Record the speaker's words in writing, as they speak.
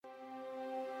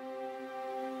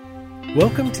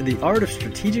Welcome to the Art of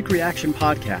Strategic Reaction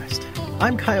podcast.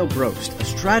 I'm Kyle Brost, a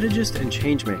strategist and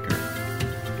changemaker.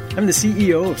 I'm the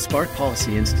CEO of Spark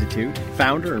Policy Institute,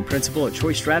 founder and principal at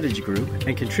Choice Strategy Group,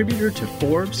 and contributor to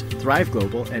Forbes, Thrive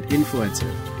Global, and Influencer.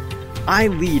 I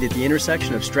lead at the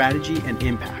intersection of strategy and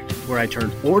impact, where I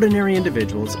turn ordinary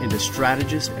individuals into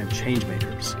strategists and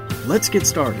changemakers. Let's get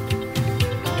started.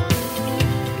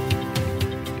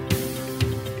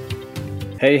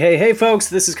 Hey, folks,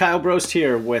 this is Kyle Brost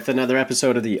here with another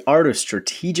episode of the Art of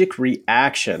Strategic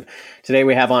Reaction. Today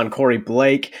we have on Corey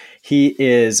Blake. He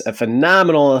is a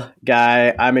phenomenal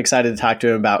guy. I'm excited to talk to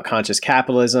him about conscious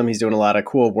capitalism. He's doing a lot of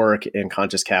cool work in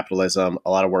conscious capitalism,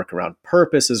 a lot of work around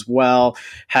purpose as well,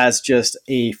 has just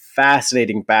a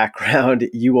fascinating background.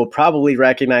 You will probably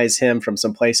recognize him from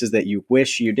some places that you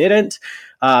wish you didn't.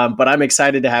 But I'm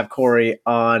excited to have Corey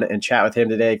on and chat with him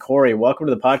today. Corey, welcome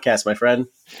to the podcast, my friend.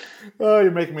 Oh,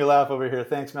 you're making me laugh over here.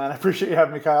 Thanks, man. I appreciate you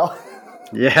having me, Kyle.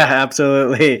 Yeah,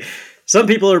 absolutely. Some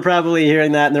people are probably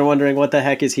hearing that and they're wondering what the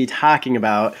heck is he talking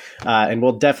about? And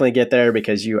we'll definitely get there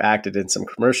because you acted in some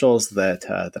commercials that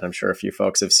I'm sure a few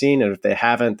folks have seen. And if they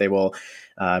haven't, they will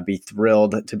be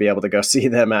thrilled to be able to go see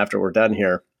them after we're done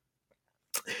here.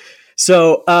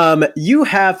 So you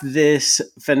have this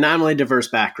phenomenally diverse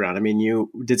background. I mean,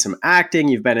 you did some acting.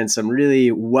 You've been in some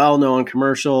really well-known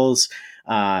commercials.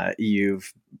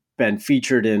 You've been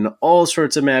featured in all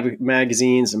sorts of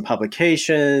magazines and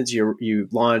publications. You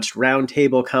launched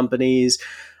Roundtable Companies.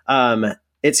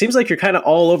 It seems like you're kind of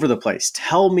all over the place.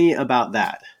 Tell me about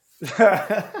that.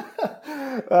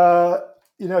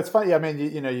 It's funny. I mean,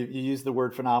 you use the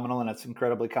word phenomenal, and it's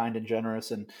incredibly kind and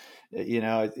generous. And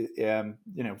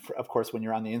of course, when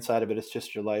you're on the inside of it, it's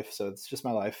just your life. So it's just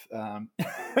my life.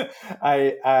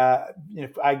 I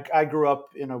grew up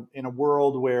in a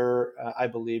world where I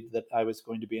believed that I was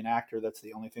going to be an actor. That's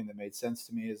the only thing that made sense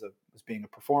to me as being a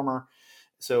performer.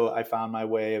 So I found my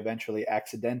way eventually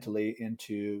accidentally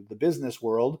into the business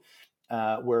world,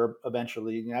 where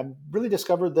eventually I really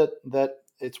discovered that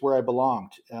it's where I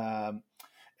belonged.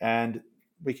 And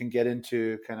we can get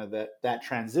into kind of that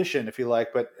transition, if you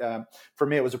like. But for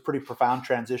me, it was a pretty profound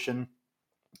transition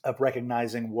of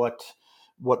recognizing what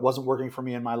wasn't working for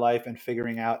me in my life and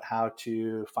figuring out how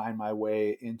to find my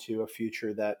way into a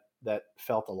future that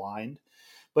felt aligned.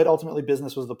 But ultimately,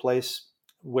 business was the place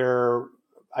where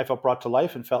I felt brought to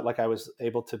life and felt like I was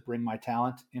able to bring my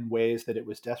talent in ways that it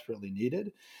was desperately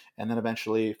needed. And then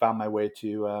eventually found my way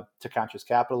to conscious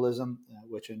capitalism,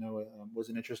 which I know was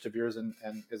an interest of yours and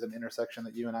is an intersection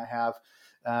that you and I have.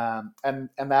 And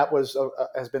that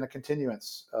has been a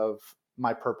continuance of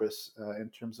my purpose in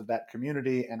terms of that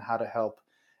community and how to help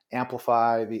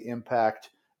amplify the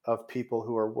impact of people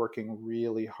who are working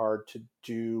really hard to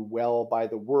do well by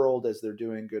the world as they're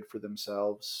doing good for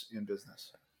themselves in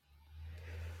business.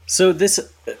 So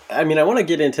I want to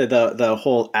get into the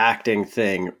whole acting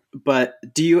thing, but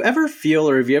do you ever feel,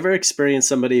 or have you ever experienced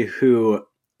somebody who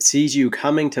sees you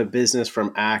coming to business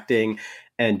from acting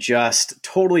and just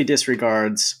totally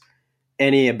disregards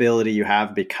any ability you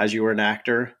have because you were an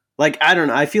actor? Like, I don't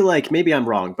know. I feel like maybe I'm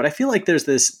wrong, but I feel like there's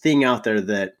this thing out there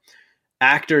that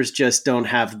actors just don't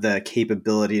have the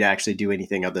capability to actually do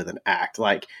anything other than act.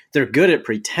 Like, they're good at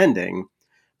pretending,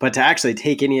 but to actually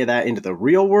take any of that into the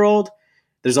real world,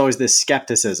 there's always this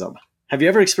skepticism. Have you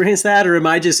ever experienced that, or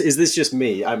is this just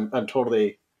me? I'm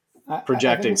totally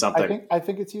projecting something. I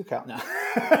think it's you, Cal. No.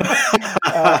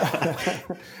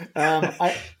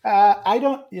 I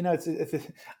don't.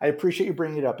 I appreciate you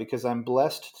bringing it up because I'm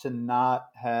blessed to not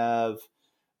have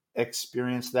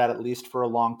experienced that, at least for a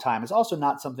long time. It's also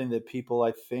not something that people,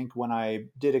 I think, when I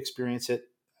did experience it,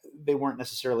 they weren't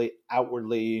necessarily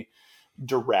outwardly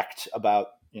direct about,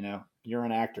 you're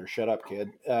an actor, shut up, kid.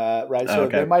 Right. So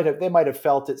okay. They might have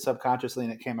felt it subconsciously,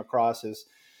 and it came across as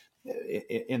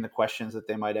in the questions that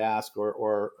they might ask,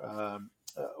 or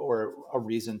a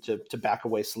reason to back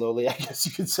away slowly, I guess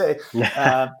you could say.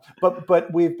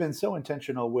 But we've been so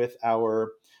intentional with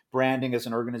our branding as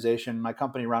an organization. My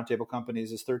company, Roundtable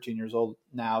Companies, is 13 years old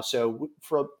now. So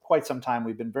for quite some time,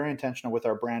 we've been very intentional with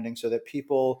our branding so that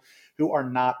people who are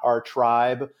not our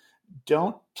tribe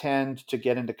don't tend to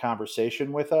get into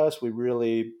conversation with us. We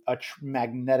really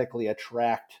magnetically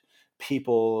attract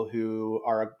people who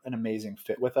are an amazing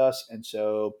fit with us. And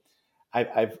so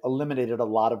I've eliminated a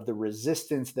lot of the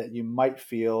resistance that you might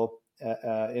feel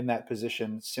in that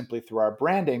position simply through our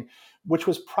branding, which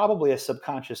was probably a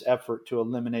subconscious effort to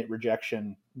eliminate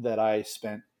rejection that I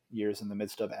spent years in the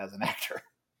midst of as an actor.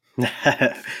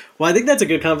 Well, I think that's a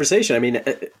good conversation. I mean,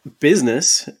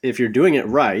 business, if you're doing it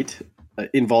right,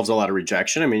 involves a lot of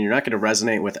rejection. I mean, you're not going to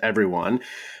resonate with everyone.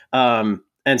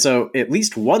 And so at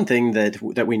least one thing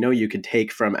that we know you could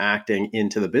take from acting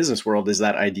into the business world is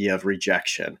that idea of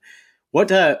rejection. What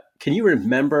can you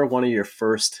remember one of your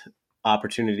first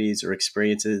opportunities or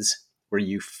experiences where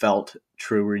you felt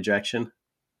true rejection?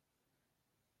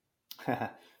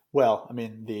 Well, I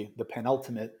mean, the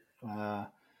penultimate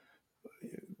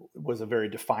was a very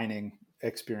defining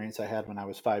experience I had when I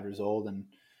was 5 years old,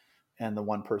 and the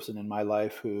one person in my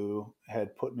life who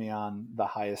had put me on the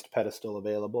highest pedestal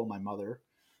available, my mother,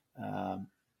 um,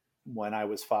 when I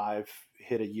was five,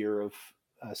 hit a year of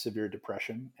severe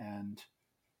depression,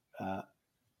 uh,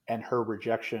 and her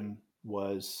rejection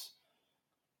was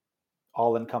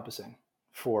all encompassing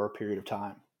for a period of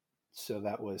time. So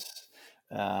that was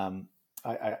um,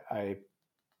 I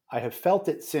I have felt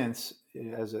it since,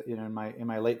 as a, in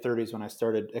my late 30s when I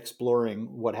started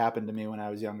exploring what happened to me when I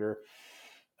was younger.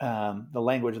 The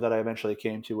language that I eventually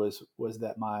came to was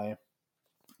that my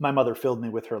mother filled me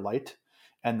with her light,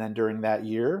 and then during that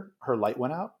year, her light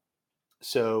went out.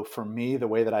 So for me, the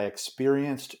way that I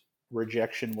experienced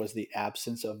rejection was the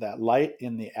absence of that light.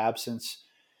 In the absence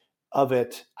of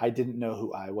it, I didn't know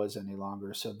who I was any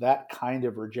longer. So that kind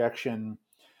of rejection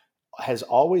has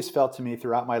always felt to me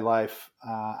throughout my life.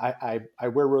 I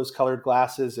wear rose-colored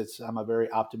glasses. I'm a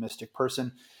very optimistic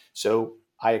person, so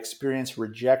I experience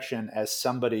rejection as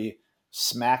somebody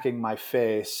smacking my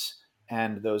face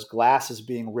and those glasses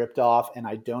being ripped off, and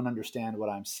I don't understand what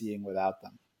I'm seeing without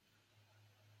them.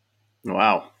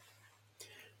 Wow.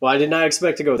 Well, I did not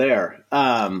expect to go there.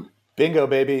 Bingo,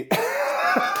 baby.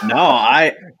 No,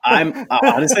 I'm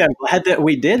honestly, I'm glad that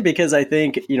we did, because I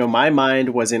think, my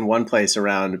mind was in one place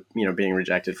around, being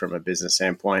rejected from a business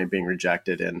standpoint, being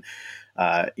rejected in,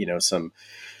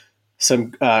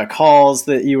 some calls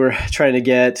that you were trying to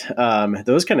get,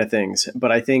 those kind of things.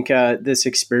 But I think this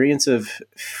experience of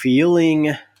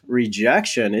feeling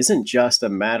rejection isn't just a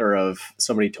matter of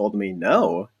somebody told me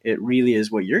no. It really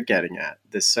is what you're getting at.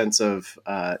 This sense of,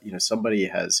 somebody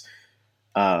has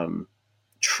um,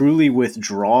 truly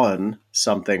withdrawn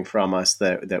something from us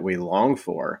that we long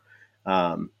for.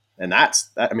 And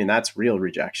I mean, that's real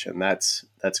rejection. That's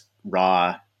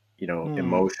raw, Hmm.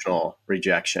 emotional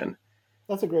rejection.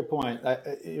 That's a great point.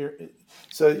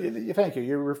 So thank you.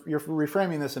 You're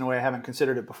reframing this in a way I haven't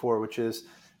considered it before, which is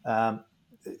um,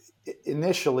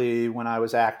 initially when I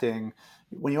was acting,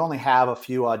 when you only have a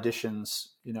few auditions,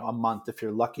 a month, if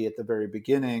you're lucky at the very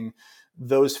beginning,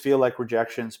 those feel like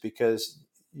rejections because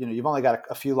you've only got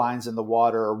a few lines in the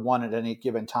water or one at any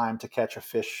given time to catch a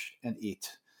fish and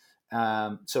eat.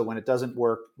 So when it doesn't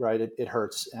work, right, it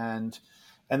hurts. And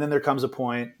then there comes a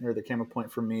point, or there came a point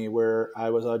for me where I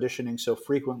was auditioning so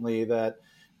frequently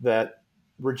that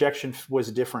rejection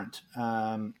was different.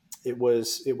 It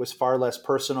was far less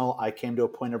personal. I came to a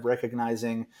point of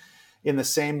recognizing, in the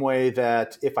same way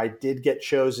that if I did get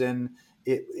chosen,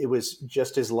 it was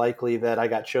just as likely that I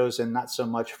got chosen, not so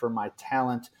much for my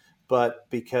talent, but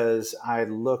because I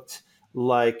looked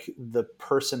like the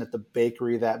person at the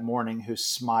bakery that morning who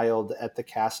smiled at the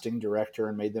casting director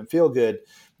and made them feel good,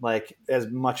 like as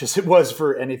much as it was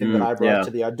for anything that I brought Yeah.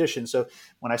 to the audition. So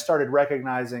when I started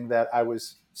recognizing that I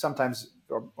was sometimes,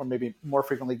 or maybe more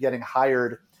frequently, getting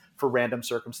hired for random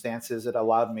circumstances, it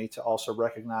allowed me to also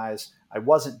recognize I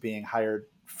wasn't being hired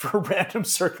for random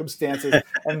circumstances,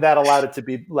 and that allowed it to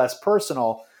be less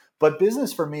personal. But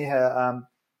business for me, on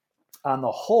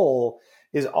the whole,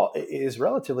 is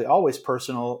relatively always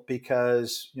personal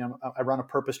because I run a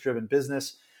purpose-driven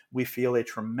business. We feel a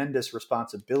tremendous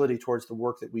responsibility towards the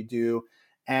work that we do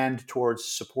and towards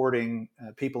supporting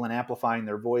people and amplifying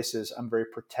their voices. I'm very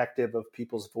protective of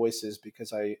people's voices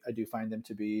because I do find them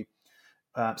to be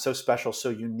so special, so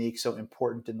unique, so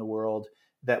important in the world,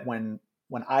 that when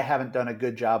I haven't done a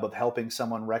good job of helping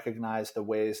someone recognize the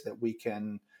ways that we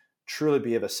can truly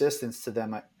be of assistance to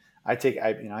them, I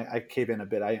cave in a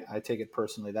bit. I take it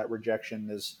personally. That rejection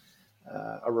is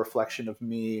a reflection of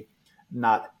me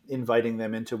not inviting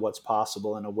them into what's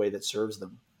possible in a way that serves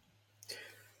them.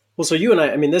 Well, so you and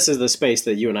I mean, this is the space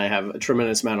that you and I have a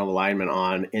tremendous amount of alignment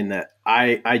on, in that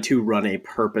I too run a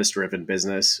purpose driven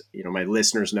business. My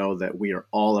listeners know that we are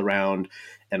all around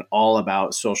and all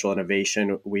about social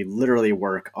innovation. We literally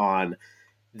work on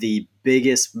the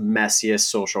biggest, messiest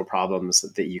social problems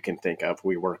that you can think of.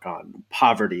 We work on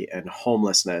poverty and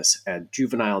homelessness and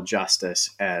juvenile justice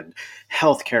and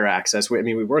healthcare access. I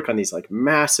mean, we work on these like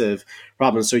massive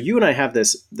problems. So you and I have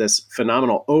this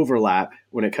phenomenal overlap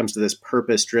when it comes to this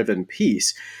purpose-driven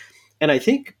piece. And I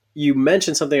think you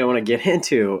mentioned something I want to get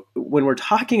into. When we're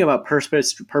talking about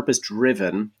purpose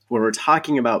driven, when we're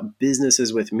talking about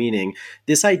businesses with meaning,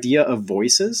 this idea of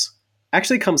voices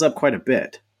actually comes up quite a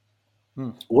bit.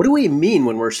 Hmm. What do we mean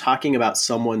when we're talking about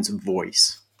someone's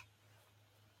voice?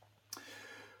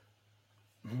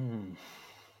 Hmm.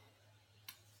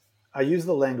 I use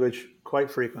the language quite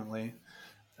frequently.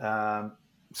 Um,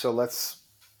 so let's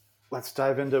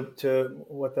dive into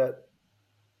what that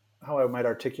how I might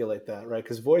articulate that, right?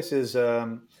 Because voice is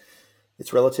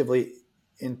it's relatively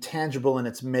intangible in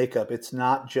its makeup. It's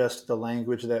not just the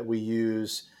language that we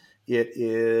use; it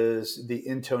is the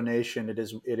intonation. It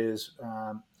is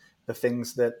the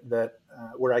things that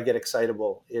where I get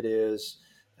excitable. It's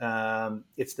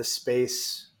the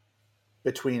space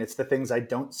between. It's the things I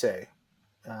don't say.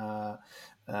 Uh,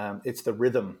 it's the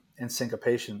rhythm and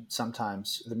syncopation,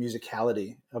 sometimes the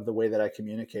musicality of the way that I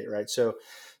communicate, right? So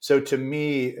to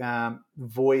me,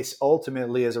 voice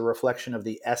ultimately is a reflection of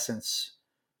the essence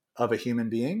of a human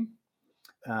being,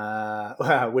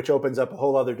 which opens up a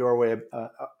whole other doorway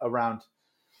around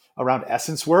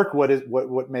essence work.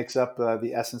 What makes up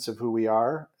the essence of who we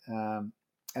are, and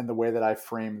the way that I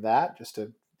frame that, just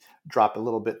to drop a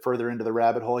little bit further into the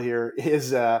rabbit hole here,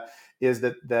 is that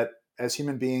as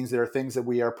human beings, there are things that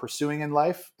we are pursuing in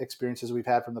life, experiences we've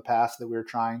had from the past that we're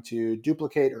trying to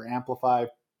duplicate or amplify,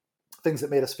 things that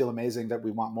made us feel amazing that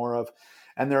we want more of,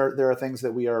 and there are things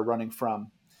that we are running from,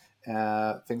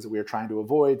 things that we are trying to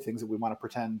avoid, things that we want to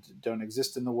pretend don't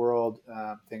exist in the world,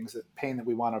 things that pain that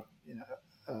we want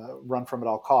to run from at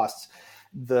all costs.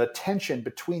 The tension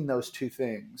between those two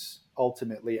things,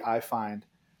 ultimately, I find,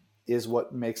 is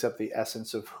what makes up the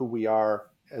essence of who we are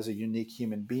as a unique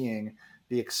human being.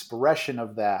 The expression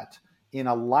of that in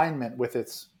alignment with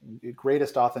its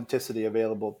greatest authenticity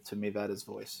available to me, that is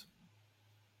voice.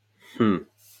 Hmm.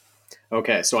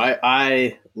 Okay, so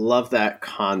I love that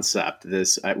concept.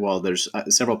 Well, there's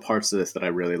several parts of this that I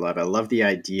really love. I love the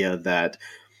idea that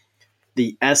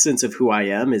the essence of who I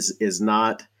am is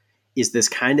this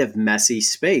kind of messy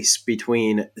space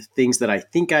between things that I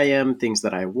think I am, things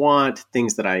that I want,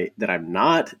 things that I'm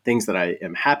not, things that I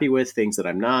am happy with, things that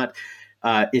I'm not.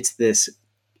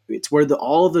 It's where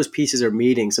all of those pieces are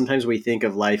meeting. Sometimes we think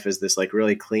of life as this like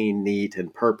really clean, neat,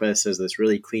 and purpose as this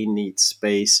really clean, neat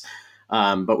space.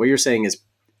 But what you're saying is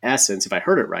essence, if I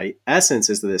heard it right, essence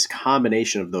is this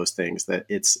combination of those things, that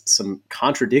it's some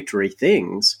contradictory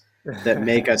things that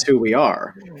make us who we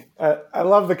are. I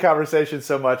love the conversation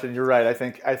so much, and you're right. I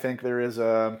think there's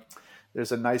a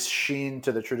nice sheen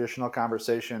to the traditional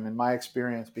conversation in my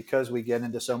experience, because we get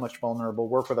into so much vulnerable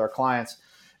work with our clients,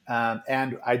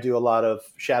 and I do a lot of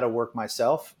shadow work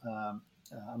myself.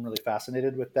 I'm really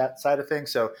fascinated with that side of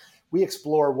things. So we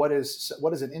explore what is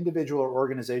an individual or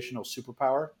organizational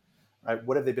superpower, right?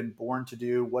 What have they been born to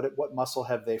do? What muscle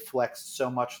have they flexed so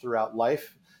much throughout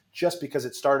life, just because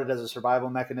it started as a survival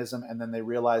mechanism and then they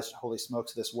realized, holy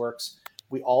smokes, this works.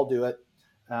 We all do it.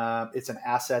 It's an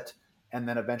asset. And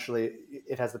then eventually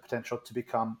it has the potential to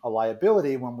become a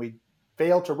liability when we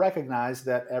fail to recognize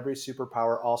that every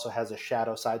superpower also has a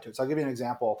shadow side to it. So I'll give you an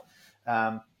example.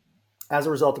 Um, as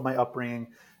a result of my upbringing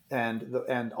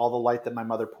and all the light that my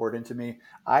mother poured into me,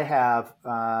 I have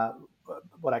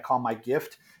what I call my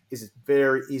gift. Is it's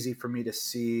very easy for me to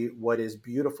see what is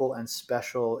beautiful and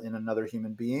special in another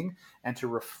human being, and to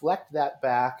reflect that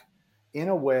back in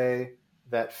a way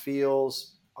that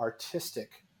feels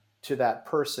artistic to that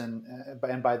person.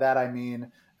 And by that I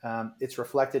mean, it's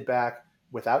reflected back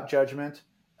without judgment,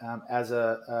 as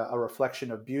a reflection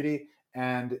of beauty,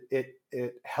 and it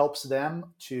helps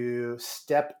them to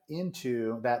step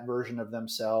into that version of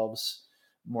themselves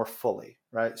more fully,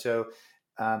 right? So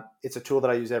it's a tool that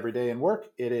I use every day in work.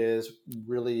 It is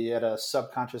really at a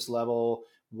subconscious level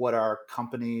what our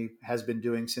company has been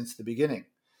doing since the beginning.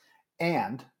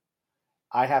 And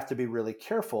I have to be really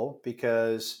careful,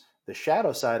 because the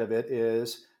shadow side of it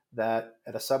is that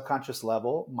at a subconscious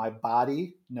level, my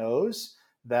body knows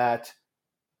that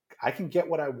I can get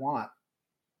what I want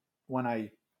when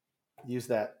I use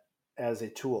that as a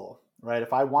tool, right?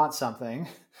 If I want something,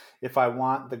 if I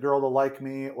want the girl to like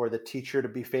me, or the teacher to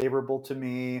be favorable to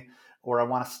me, or I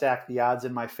want to stack the odds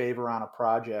in my favor on a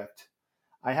project,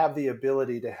 I have the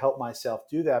ability to help myself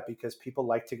do that, because people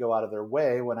like to go out of their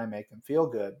way when I make them feel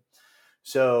good.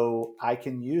 So I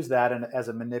can use that as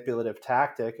a manipulative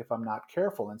tactic if I'm not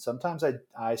careful. And sometimes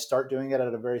I start doing it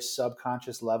at a very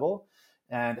subconscious level.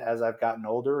 And as I've gotten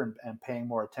older and paying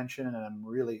more attention, and I'm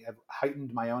really have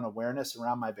heightened my own awareness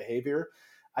around my behavior,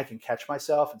 I can catch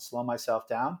myself and slow myself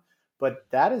down. But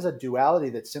that is a duality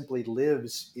that simply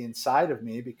lives inside of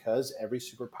me, because every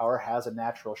superpower has a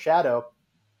natural shadow.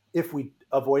 If we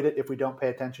avoid it, if we don't pay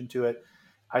attention to it,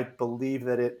 I believe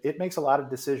that it makes a lot of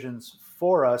decisions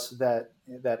for us that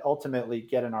ultimately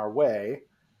get in our way.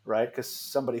 right? Because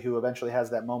somebody who eventually has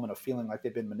that moment of feeling like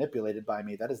they've been manipulated by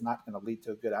me, that is not going to lead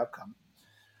to a good outcome.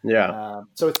 Yeah.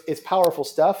 So it's powerful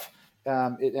stuff.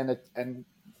 And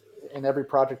in every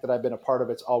project that I've been a part of,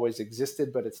 it's always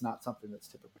existed, but it's not something that's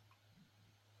typical.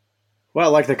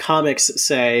 Well, like the comics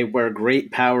say, where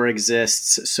great power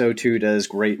exists, so too does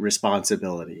great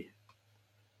responsibility.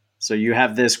 So you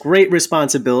have this great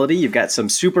responsibility. You've got some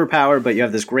superpower, but you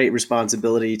have this great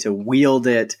responsibility to wield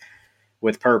it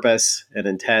with purpose and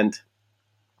intent.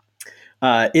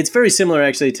 It's very similar,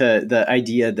 actually, to the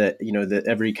idea that that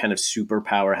every kind of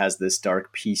superpower has this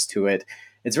dark piece to it.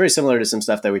 It's very similar to some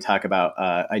stuff that we talk about.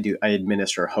 I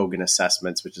administer Hogan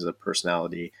assessments, which is a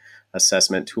personality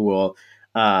assessment tool,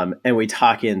 and we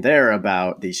talk in there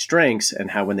about these strengths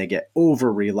and how when they get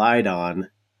over relied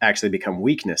on, actually become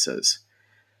weaknesses.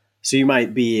 So you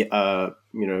might be,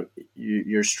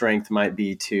 your strength might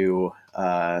be to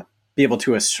be able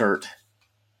to assert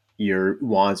your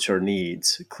wants or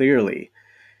needs clearly.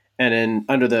 And in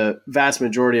under the vast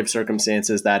majority of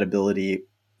circumstances, that ability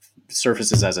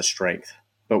surfaces as a strength.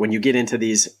 But when you get into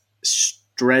these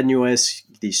strenuous,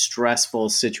 these stressful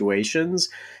situations,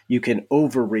 you can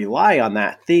over rely on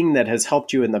that thing that has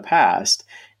helped you in the past.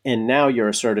 And now your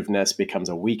assertiveness becomes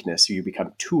a weakness. So you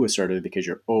become too assertive because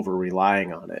you're over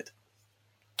relying on it.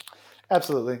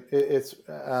 Absolutely.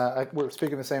 We're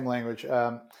speaking the same language.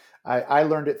 I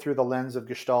learned it through the lens of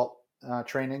Gestalt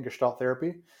training, Gestalt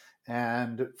therapy.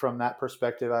 And from that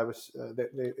perspective,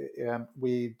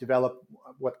 we develop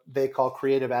what they call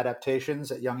creative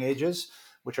adaptations at young ages,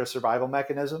 which are survival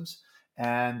mechanisms.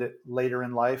 And later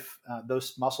in life,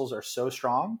 those muscles are so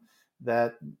strong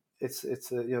that it's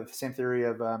the same theory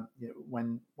of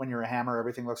when you're a hammer,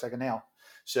 everything looks like a nail.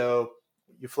 So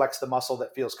you flex the muscle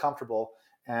that feels comfortable,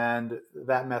 and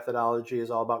that methodology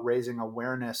is all about raising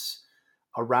awareness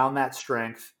around that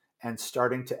strength and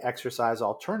starting to exercise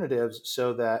alternatives,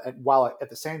 so that while at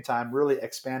the same time really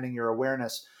expanding your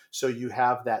awareness, so you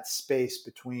have that space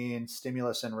between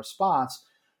stimulus and response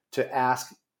to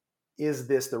ask, is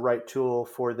this the right tool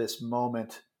for this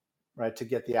moment, right, to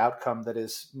get the outcome that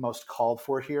is most called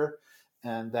for here?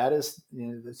 And that is,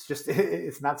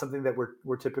 it's not something that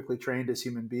we're typically trained as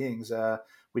human beings.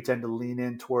 We tend to lean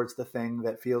in towards the thing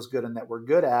that feels good and that we're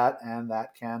good at, and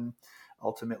that can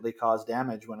ultimately cause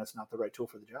damage when it's not the right tool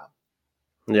for the job.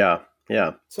 Yeah,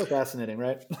 yeah. So fascinating,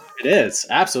 right? It is,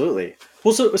 absolutely.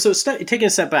 Well, taking a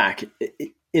step back,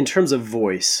 in terms of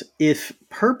voice, if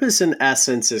purpose in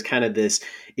essence is kind of this,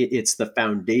 it's the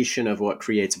foundation of what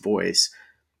creates voice,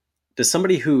 does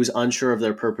somebody who's unsure of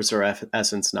their purpose or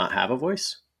essence not have a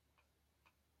voice?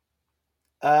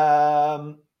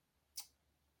 I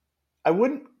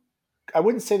wouldn't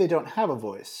say they don't have a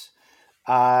voice.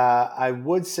 I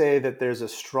would say that there's a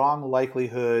strong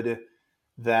likelihood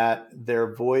that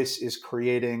their voice is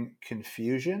creating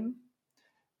confusion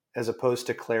as opposed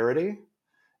to clarity,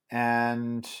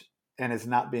 and is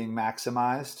not being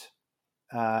maximized,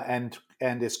 and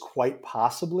is quite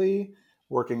possibly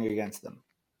working against them.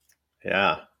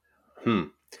 Yeah.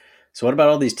 So what about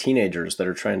all these teenagers that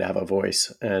are trying to have a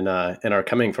voice and are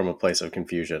coming from a place of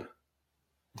confusion?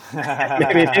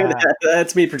 Maybe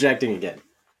that's me projecting again.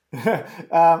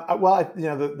 Well,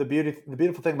 the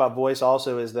beautiful thing about voice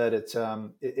also is that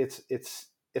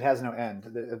it has no end.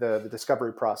 The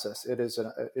discovery process. It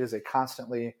is a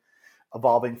constantly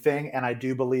evolving thing, and I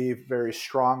do believe very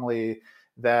strongly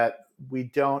that we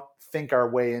don't think our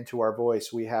way into our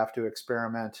voice. We have to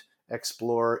experiment,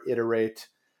 explore, iterate,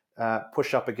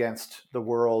 push up against the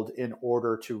world in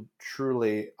order to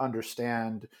truly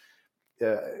understand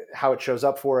how it shows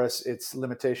up for us, its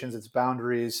limitations, its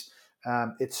boundaries,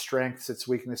 its strengths, its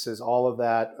weaknesses, all of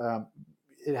that.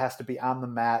 It has to be on the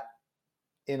mat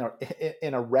in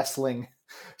a wrestling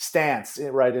stance,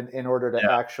 right? In order to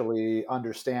actually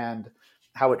understand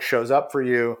how it shows up for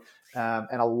you.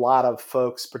 And a lot of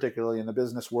folks, particularly in the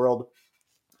business world,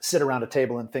 sit around a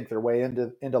table and think their way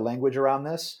into language around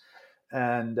this,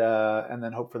 and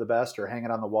then hope for the best or hang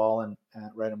it on the wall, and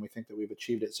we think that we've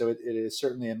achieved it. So it is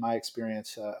certainly, in my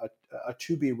experience, a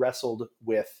to be wrestled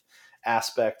with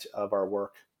aspect of our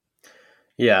work.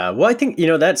 Yeah, well, I think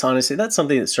that's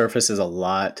something that surfaces a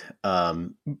lot,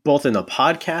 both in the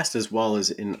podcast as well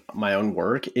as in my own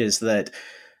work. Is that,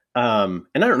 and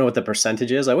I don't know what the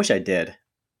percentage is. I wish I did.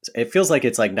 It feels like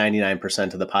it's like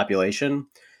 99% of the population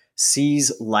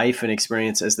sees life and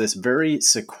experience as this very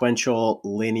sequential,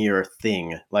 linear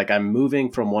thing. Like I'm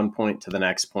moving from one point to the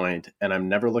next point, and I'm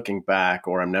never looking back,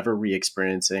 or I'm never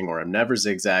re-experiencing, or I'm never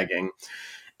zigzagging.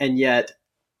 And yet,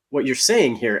 what you're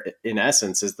saying here, in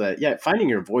essence, is that finding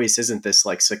your voice isn't this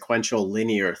like sequential,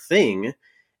 linear thing.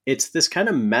 it's this kind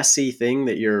of messy thing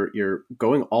that you're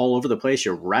going all over the place.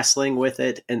 You're wrestling with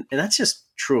it, and that's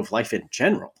just true of life in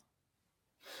general.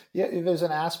 Yeah, there's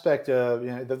an aspect of,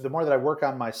 the more that I work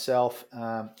on myself,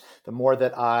 the more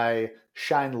that I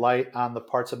shine light on the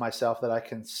parts of myself that I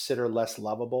consider less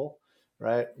lovable,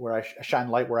 right? Where I shine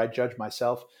light where I judge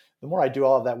myself. The more I do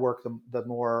all of that work, the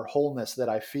more wholeness that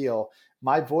I feel.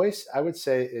 My voice, I would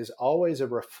say, is always a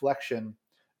reflection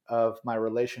of my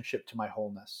relationship to my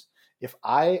wholeness. If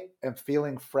I am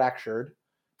feeling fractured,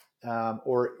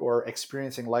 or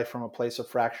experiencing life from a place of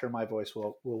fracture, my voice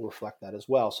will reflect that as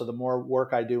well. So the more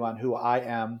work I do on who I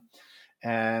am,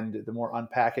 and the more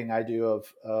unpacking I do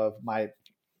of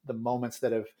the moments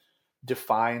that have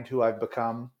defined who I've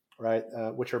become, right,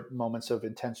 which are moments of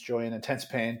intense joy and intense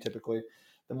pain, typically,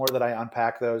 the more that I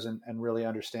unpack those and really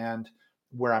understand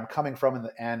where I'm coming from,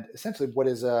 and essentially what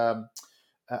is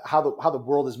how the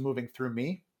world is moving through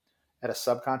me at a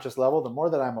subconscious level, the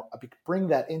more that I bring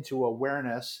that into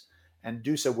awareness and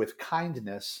do so with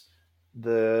kindness,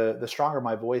 the stronger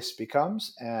my voice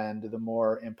becomes, and the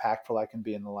more impactful I can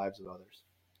be in the lives of others.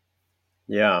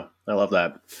 Yeah, I love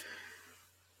that.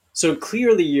 So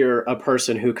clearly, you're a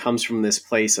person who comes from this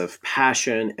place of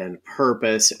passion and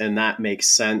purpose, and that makes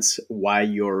sense why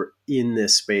you're in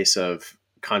this space of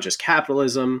conscious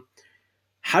capitalism.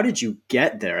 How did you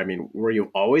get there? I mean, were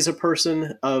you always a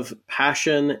person of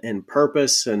passion and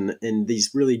purpose and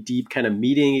these really deep kind of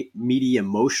meaty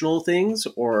emotional things,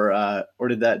 or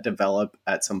did that develop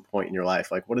at some point in your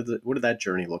life? Like, what did that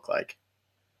journey look like?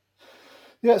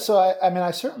 Yeah, so I mean,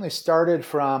 I certainly started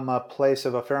from a place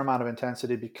of a fair amount of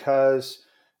intensity because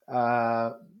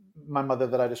uh, my mother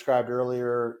that I described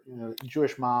earlier,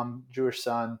 Jewish mom, Jewish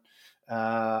son.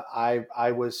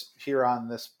 I was here on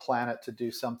this planet to do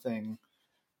something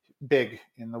big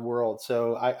in the world.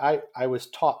 So I was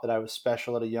taught that I was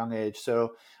special at a young age.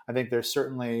 So I think there's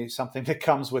certainly something that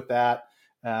comes with that,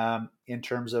 in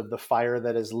terms of the fire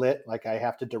that is lit. Like I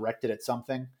have to direct it at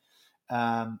something.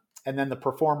 And then the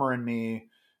performer in me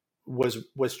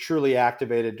was truly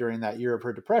activated during that year of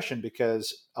her depression,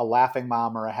 because a laughing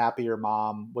mom or a happier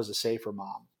mom was a safer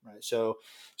mom, right? So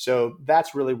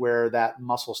that's really where that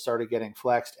muscle started getting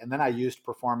flexed. And then I used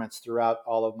performance throughout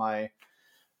all of my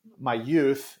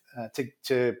youth,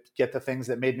 to get the things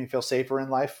that made me feel safer in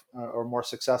life, or more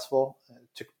successful,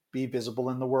 to be visible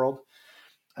in the world.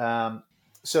 Um,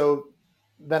 so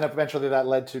then eventually that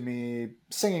led to me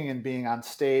singing and being on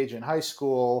stage in high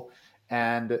school,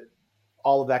 and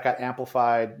all of that got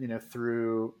amplified,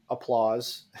 through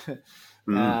applause.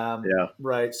 Yeah.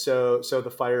 Right. So the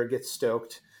fire gets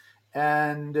stoked,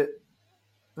 and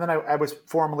then I was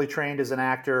formally trained as an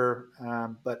actor,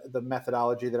 but the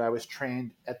methodology that I was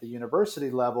trained at the university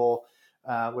level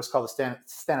was called the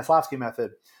Stanislavski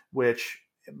method, which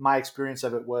my experience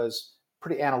of it was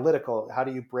pretty analytical. How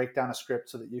do you break down a script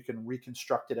so that you can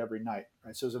reconstruct it every night?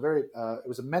 Right. So it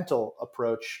was a mental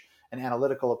approach, an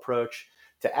analytical approach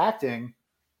to acting.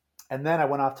 And then I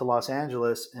went off to Los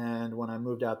Angeles, and when I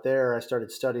moved out there, I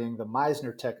started studying the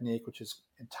Meisner technique, which is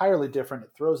entirely different.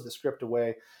 It throws the script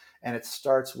away, and it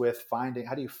starts with finding,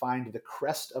 how do you find the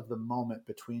crest of the moment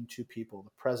between two people, the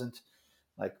present,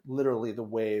 like literally the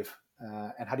wave,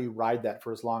 and how do you ride that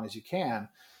for as long as you can?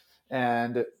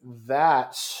 And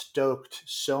that stoked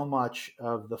so much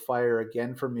of the fire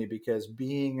again for me, because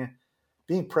being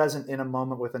present in a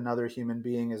moment with another human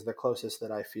being is the closest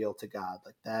that I feel to God.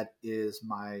 Like that is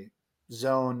my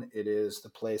zone. It is the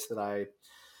place that I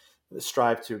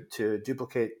strive to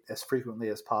duplicate as frequently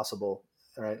as possible.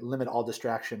 All right, limit all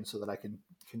distractions so that I can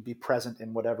be present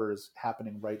in whatever is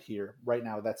happening right here, right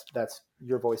now. That's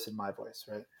your voice and my voice,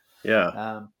 right? Yeah.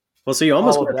 Um, Well, so you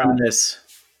almost all of went from that. this.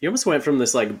 You almost went from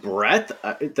this like breadth,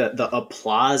 the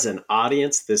applause and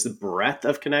audience, this breadth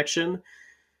of connection,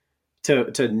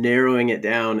 to narrowing it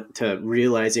down to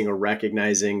realizing or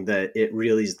recognizing that it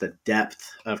really is the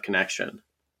depth of connection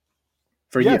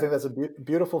for Yeah, I you. think that's a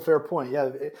beautiful, fair point. Yeah,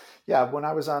 yeah. When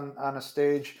I was on a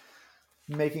stage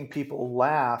making people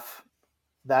laugh,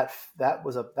 that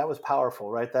was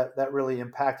powerful, right? That really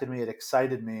impacted me. It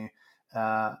excited me,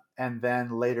 and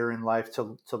then later in life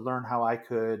to learn how I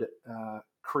could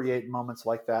create moments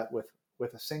like that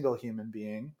with a single human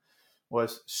being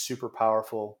was super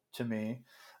powerful to me.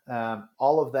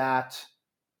 All of that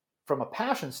from a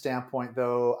passion standpoint,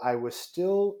 though, I was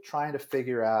still trying to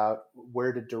figure out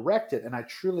where to direct it, and I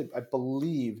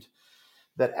believed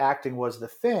that acting was the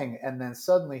thing. And then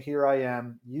suddenly here I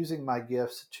am using my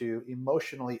gifts to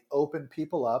emotionally open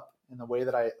people up in the way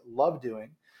that I love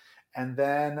doing. And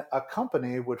then a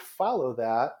company would follow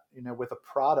that, with a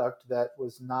product that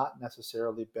was not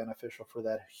necessarily beneficial for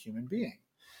that human being.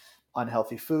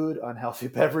 unhealthy food, unhealthy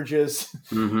beverages,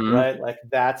 Mm-hmm. right? Like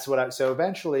that's what so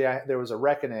eventually there was a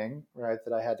reckoning, right,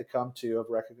 that I had to come to of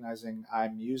recognizing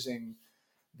I'm using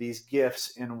these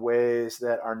gifts in ways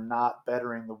that are not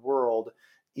bettering the world,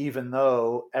 even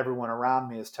though everyone around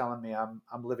me is telling me I'm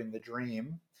living the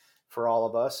dream for all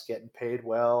of us, getting paid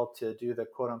well to do the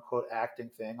quote unquote acting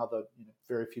thing. Although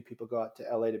very few people go out to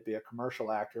LA to be a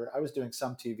commercial actor. I was doing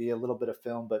some TV, a little bit of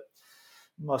film, but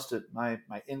most of my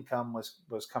income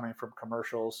was coming from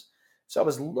commercials. So I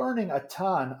was learning a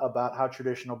ton about how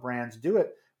traditional brands do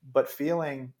it, but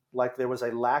feeling like there was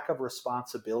a lack of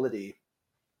responsibility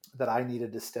that I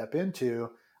needed to step into.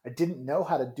 I didn't know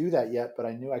how to do that yet, but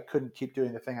I knew I couldn't keep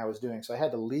doing the thing I was doing. So I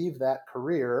had to leave that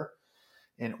career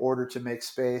in order to make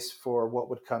space for what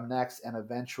would come next. And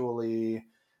eventually,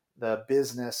 the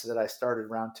business that I started,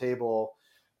 Roundtable,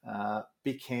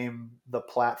 became the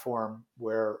platform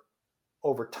where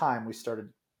over time we started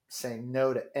saying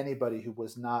no to anybody who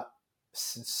was not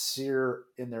sincere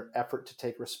in their effort to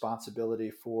take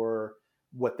responsibility for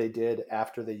what they did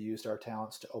after they used our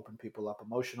talents to open people up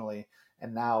emotionally.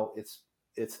 And now it's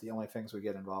the only things we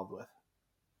get involved with.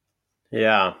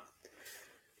 Yeah.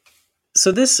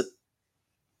 So this,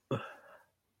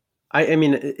 I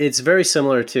mean, it's very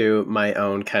similar to my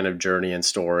own kind of journey and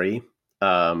story,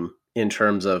 in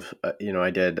terms of,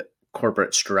 I did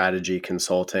corporate strategy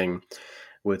consulting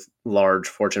with large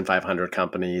Fortune 500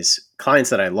 companies, clients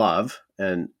that I love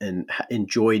and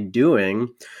enjoyed doing,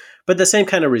 but the same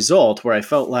kind of result where I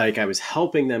felt like I was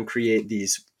helping them create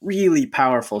these really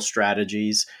powerful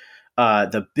strategies.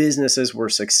 The businesses were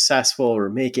successful, were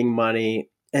making money.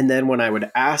 And then when I would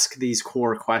ask these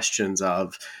core questions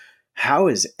of how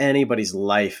is anybody's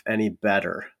life any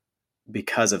better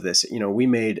because of this? We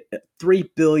made $3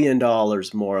 billion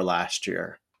more last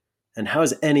year. And how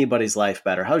is anybody's life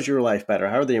better? How's your life better?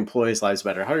 How are the employees' lives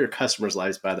better? How are your customers'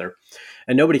 lives better?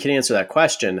 And nobody can answer that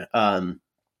question. And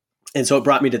so it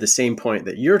brought me to the same point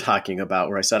that you're talking about,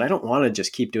 where I said, I don't want to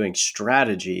just keep doing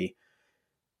strategy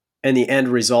and the end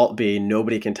result be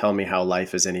nobody can tell me how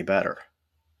life is any better.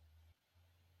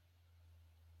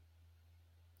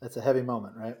 That's a heavy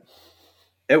moment, right?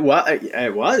 It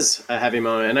was a heavy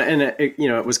moment, and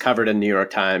it was covered in New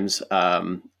York Times,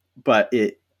 but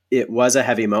it was a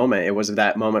heavy moment. It was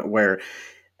that moment where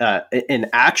an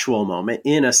actual moment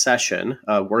in a session,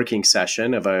 a working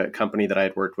session of a company that I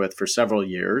had worked with for several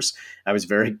years. I was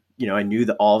very, I knew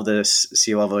all of the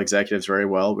C-level executives very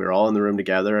well. We were all in the room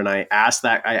together, and I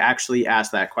actually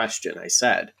asked that question. I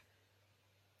said,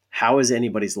 "How is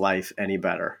anybody's life any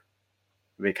better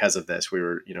because of this?" We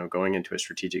were, going into a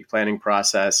strategic planning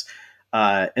process,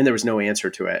 and there was no answer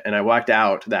to it. And I walked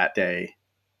out that day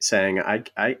saying, I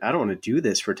don't want to do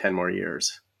this for 10 more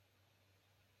years.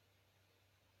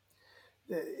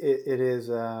 It is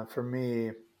for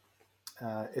me.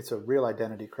 It's a real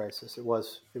identity crisis. It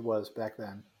was back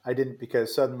then. I didn't,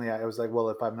 because suddenly I was like, well,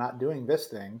 if I'm not doing this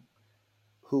thing,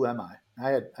 who am I?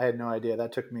 I had no idea.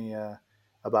 That took me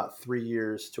about 3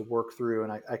 years to work through,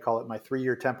 and I call it my 3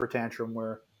 year temper tantrum,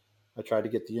 where I tried to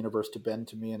get the universe to bend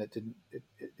to me, and it didn't. It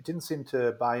didn't seem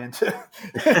to buy into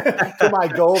to my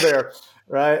goal there,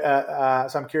 right?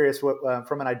 So I'm curious, what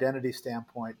from an identity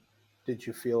standpoint, did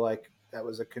you feel like that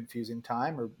was a confusing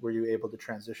time, or were you able to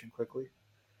transition quickly?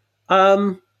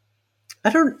 Um,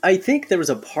 I think there was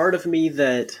a part of me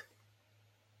that,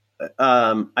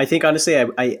 I think honestly,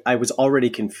 I was already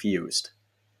confused.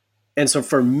 And so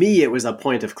for me, it was a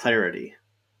point of clarity.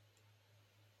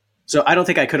 So I don't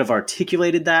think I could have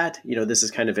articulated that. This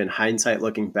is kind of in hindsight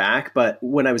looking back. But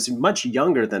when I was much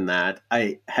younger than that,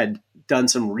 I had done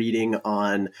some reading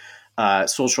on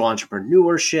social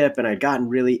entrepreneurship, and I'd gotten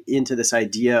really into this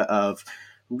idea of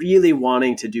really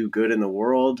wanting to do good in the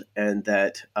world, and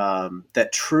that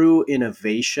true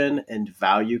innovation and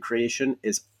value creation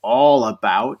is all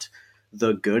about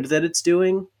the good that it's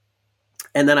doing.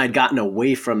 And then I'd gotten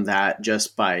away from that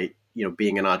just by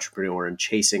being an entrepreneur and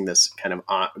chasing this kind of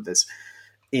this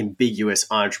ambiguous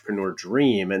entrepreneur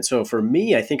dream. And so for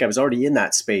me, I think I was already in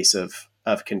that space of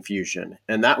confusion,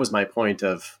 and that was my point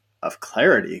of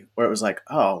clarity, where it was like,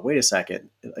 oh, wait a second,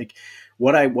 like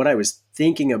what I was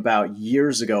thinking about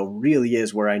years ago really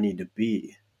is where I need to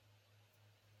be.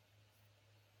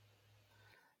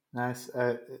 Nice.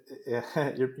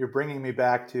 You're bringing me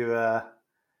back to a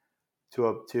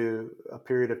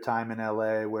period of time in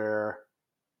LA where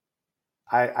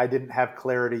I didn't have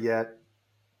clarity yet,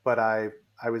 but I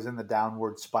was in the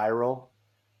downward spiral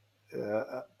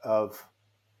of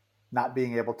not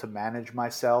being able to manage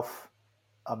myself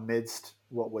amidst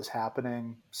what was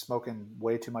happening, smoking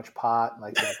way too much pot,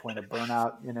 like to the point of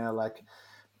burnout, like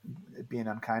being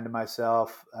unkind to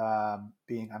myself,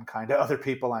 being unkind to other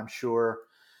people, I'm sure.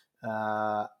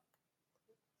 Uh,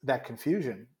 that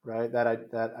confusion, right? That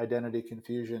identity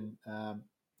confusion.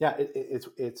 Yeah,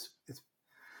 it's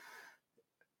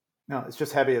no, it's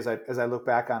just heavy as I look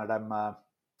back on it.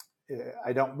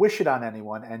 I don't wish it on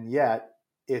anyone, and yet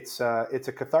it's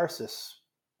a catharsis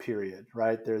period,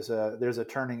 right? There's a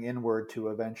turning inward to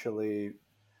eventually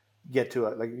get to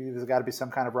it. Like there's got to be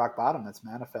some kind of rock bottom that's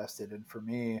manifested, and for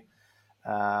me,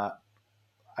 uh,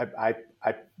 I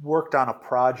worked on a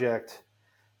project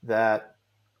that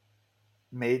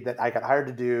I got hired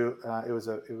to do. It was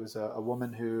a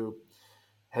woman who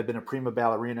had been a prima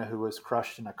ballerina who was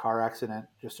crushed in a car accident.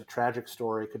 Just a tragic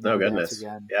story. Could Oh, never dance goodness.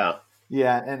 again. Yeah.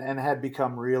 Yeah, and had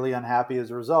become really unhappy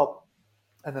as a result,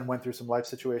 and then went through some life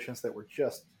situations that were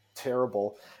just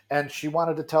terrible. And she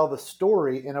wanted to tell the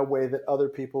story in a way that other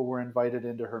people were invited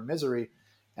into her misery.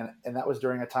 And that was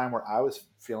during a time where I was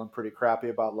feeling pretty crappy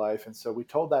about life. And so we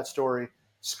told that story,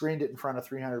 screened it in front of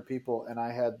 300 people. And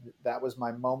that was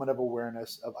my moment of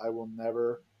awareness of I will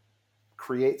never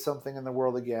create something in the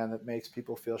world again that makes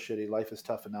people feel shitty. Life is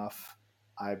tough enough.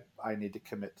 I need to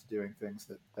commit to doing things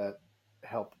that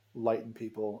help lighten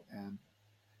people and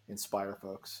inspire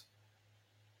folks.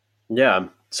 Yeah.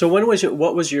 So what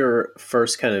was your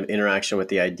first kind of interaction with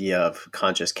the idea of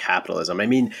conscious capitalism? I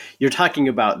mean, you're talking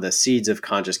about the seeds of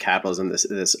conscious capitalism,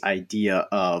 this idea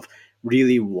of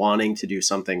really wanting to do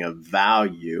something of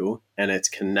value and its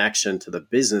connection to the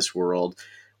business world.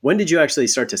 When did you actually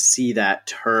start to see that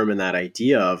term and that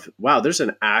idea of, wow, there's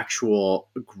an actual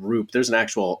group, there's an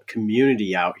actual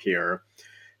community out here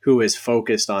who is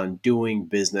focused on doing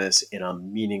business in a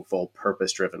meaningful,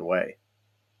 purpose-driven way?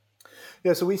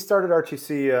 Yeah, so we started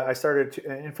RTC. I started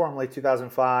informally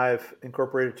 2005,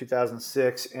 incorporated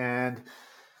 2006, and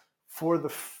for the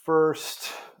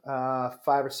first 5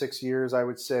 or 6 years, I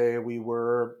would say we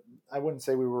were. I wouldn't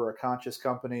say we were a conscious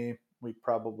company. We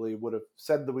probably would have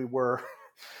said that we were,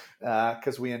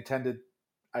 because we intended,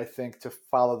 I think, to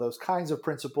follow those kinds of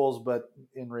principles. But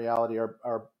in reality,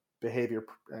 our behavior,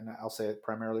 and I'll say it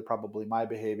primarily, probably my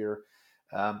behavior,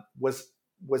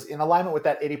 was in alignment with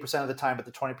that 80% of the time, but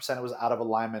the 20% it was out of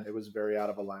alignment. It was very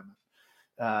out of alignment.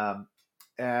 Um,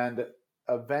 and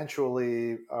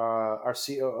eventually, our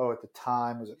COO at the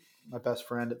time was my best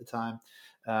friend at the time.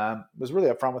 Was really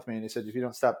upfront with me, and he said, "If you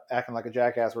don't stop acting like a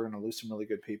jackass, we're going to lose some really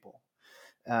good people."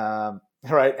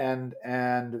 Right,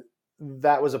 and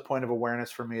that was a point of awareness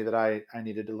for me that I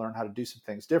needed to learn how to do some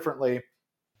things differently.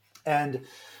 And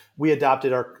we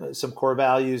adopted some core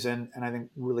values, and I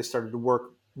think really started to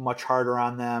work much harder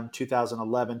on them.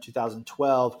 2011,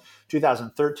 2012,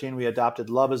 2013, we adopted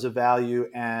love as a value,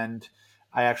 and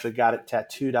I actually got it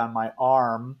tattooed on my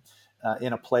arm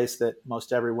in a place that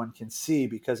most everyone can see,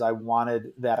 because I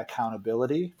wanted that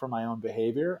accountability for my own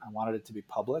behavior. I wanted it to be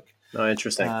public. Oh,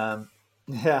 interesting.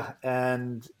 Yeah,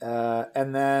 and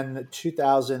then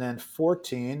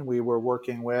 2014, we were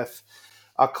working with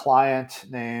a client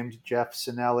named Jeff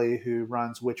Sinelli, who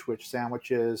runs Which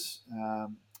Sandwiches.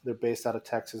 They're based out of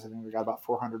Texas. I think we've got about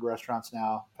 400 restaurants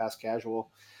now, fast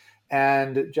casual.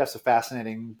 And Jeff's a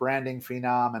fascinating branding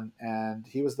phenom, and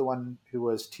he was the one who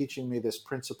was teaching me this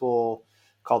principle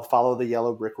called follow the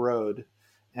yellow brick road.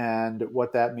 And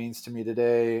what that means to me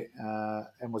today,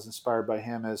 and was inspired by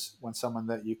him, is when someone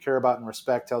that you care about and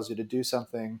respect tells you to do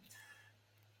something,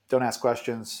 don't ask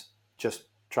questions, just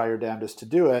try your damnedest to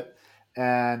do it.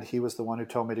 And he was the one who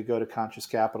told me to go to Conscious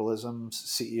Capitalism's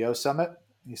CEO Summit.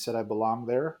 He said I belonged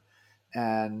there,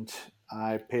 and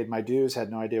I paid my dues.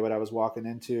 Had no idea what I was walking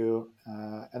into,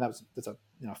 and that's a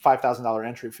 $5,000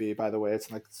 entry fee, by the way. It's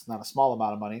not a small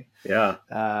amount of money. Yeah.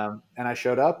 And I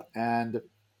showed up, and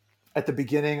at the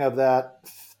beginning of that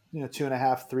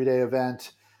 2.5, 3 day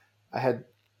event, I had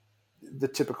the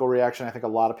typical reaction I think a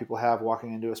lot of people have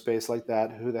walking into a space like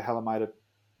that. Who the hell am I to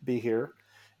be here?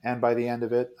 And by the end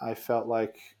of it, I felt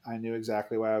like I knew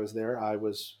exactly why I was there. I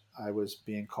was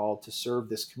being called to serve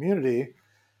this community.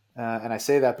 And I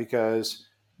say that because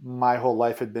my whole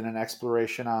life had been an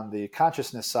exploration on the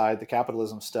consciousness side, the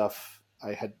capitalism stuff.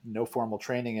 I had no formal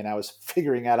training, and I was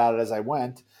figuring that out as I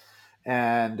went.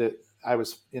 And I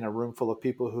was in a room full of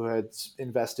people who had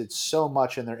invested so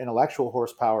much in their intellectual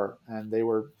horsepower, and they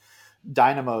were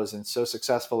dynamos and so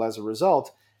successful as a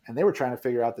result. And they were trying to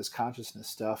figure out this consciousness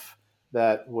stuff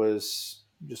that was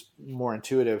just more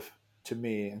intuitive to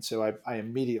me. And so I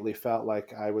immediately felt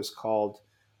like I was called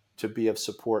to be of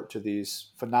support to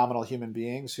these phenomenal human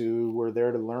beings who were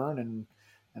there to learn, and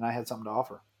I had something to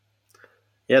offer.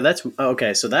 Yeah, that's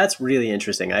okay. So that's really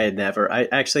interesting. I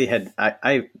actually had,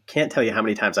 I can't tell you how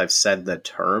many times I've said the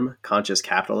term conscious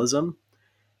capitalism.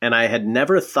 And I had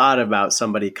never thought about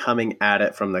somebody coming at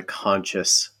it from the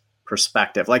conscious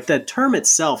perspective. Like the term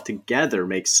itself together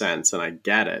makes sense and I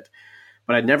get it.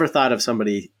 But I'd never thought of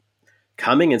somebody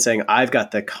coming and saying, I've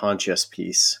got the conscious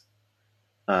piece.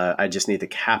 I just need the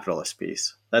capitalist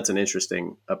piece. That's an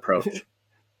interesting approach.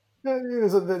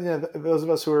 Those of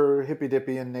us who are hippy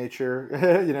dippy in nature,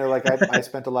 like I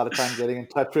spent a lot of time getting in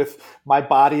touch with my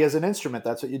body as an instrument.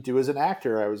 That's what you do as an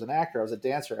actor. I was an actor. I was a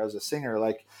dancer. I was a singer.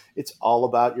 Like it's all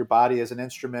about your body as an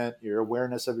instrument, your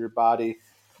awareness of your body.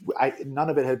 None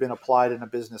of it had been applied in a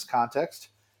business context,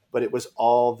 but it was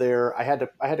all there. I had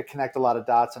to connect a lot of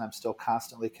dots, and I'm still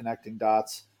constantly connecting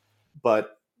dots.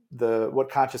 But what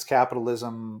conscious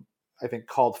capitalism, I think,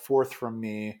 called forth from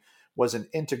me was an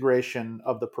integration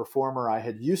of the performer I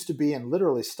had used to be and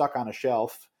literally stuck on a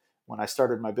shelf when I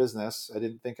started my business. I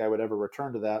didn't think I would ever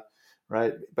return to that,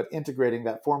 right? But integrating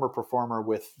that former performer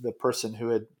with the person who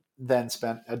had then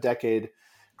spent a decade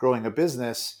growing a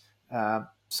business,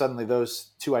 suddenly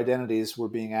those two identities were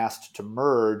being asked to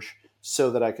merge so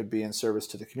that I could be in service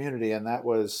to the community. And it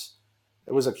was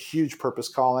a huge purpose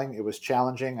calling. It was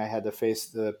challenging. I had to face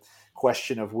the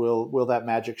question of will that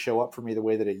magic show up for me the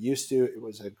way that it used to. It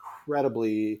was an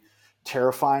incredibly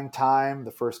terrifying time.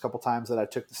 The first couple times that I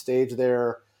took the stage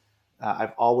there,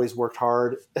 I've always worked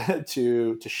hard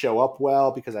to show up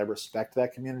well because I respect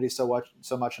that community so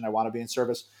much, and I want to be in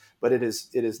service. But it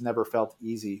has never felt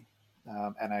easy,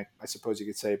 and I suppose you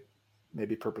could say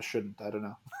maybe purpose shouldn't. I don't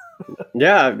know.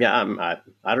 Yeah.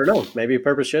 I don't know. Maybe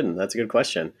purpose shouldn't. That's a good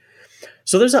question.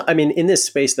 So in this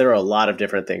space, there are a lot of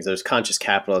different things. There's conscious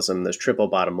capitalism, there's triple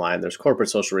bottom line, there's corporate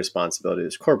social responsibility,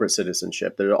 there's corporate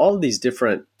citizenship. There are all of these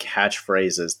different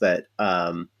catchphrases that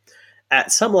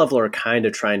at some level are kind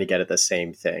of trying to get at the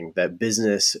same thing, that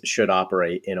business should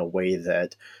operate in a way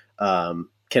that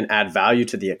can add value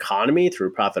to the economy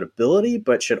through profitability,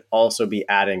 but should also be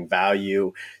adding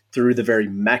value through the very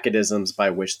mechanisms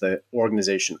by which the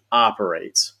organization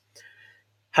operates.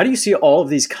 How do you see all of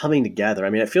these coming together? I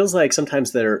mean, it feels like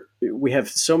sometimes we have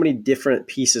so many different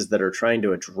pieces that are trying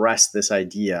to address this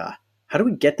idea. How do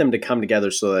we get them to come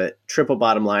together so that triple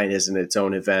bottom line isn't its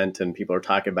own event and people are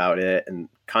talking about it and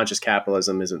conscious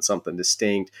capitalism isn't something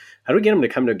distinct? How do we get them to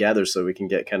come together so we can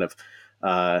get kind of,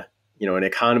 an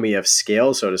economy of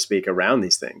scale, so to speak, around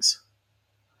these things?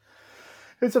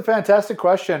 It's a fantastic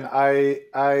question. I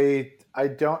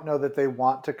don't know that they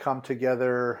want to come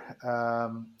together.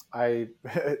 I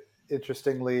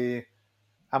interestingly,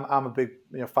 I'm a big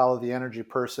follow the energy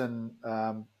person.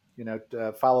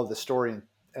 Follow the story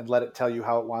and let it tell you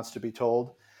how it wants to be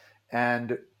told.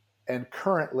 And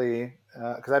currently,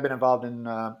 because I've been involved in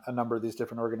a number of these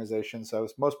different organizations, so I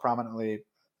was most prominently,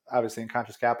 obviously, in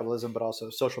Conscious Capitalism, but also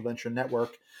Social Venture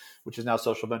Network, which is now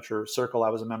Social Venture Circle. I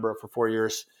was a member of for 4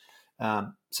 years.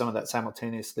 Some of that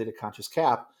simultaneously to Conscious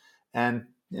Cap, and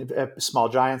Small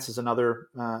Giants is another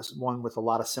one with a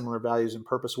lot of similar values and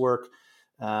purpose work.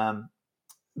 All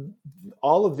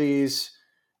of these,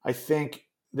 I think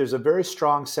there's a very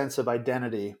strong sense of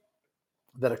identity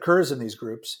that occurs in these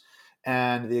groups.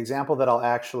 And the example that I'll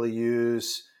actually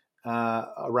use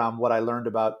around what I learned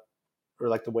about, or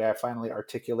like the way I finally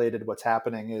articulated what's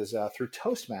happening, is through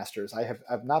Toastmasters.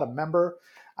 I'm not a member.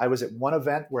 I was at one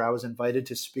event where I was invited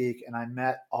to speak, and I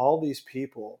met all these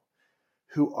people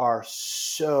who are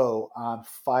so on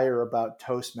fire about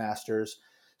Toastmasters,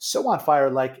 so on fire,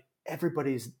 like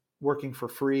everybody's working for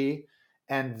free,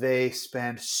 and they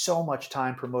spend so much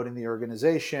time promoting the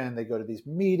organization. They go to these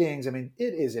meetings. I mean,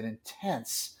 it is an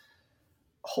intense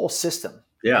whole system.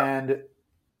 Yeah. And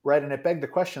right, and it begged the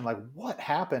question, like, what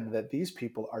happened that these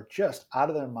people are just out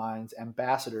of their minds,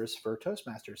 ambassadors for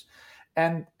Toastmasters?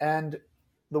 And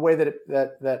the way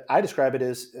that I describe it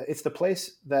is, it's the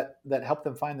place that helped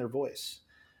them find their voice.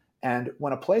 And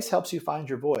when a place helps you find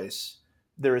your voice,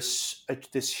 there is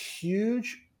this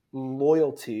huge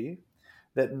loyalty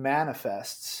that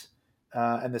manifests,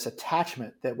 and this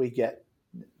attachment that we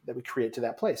create to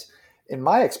that place. In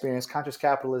my experience, conscious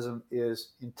capitalism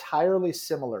is entirely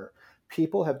similar.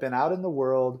 People have been out in the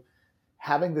world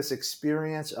having this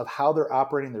experience of how they're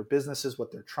operating their businesses,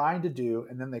 what they're trying to do,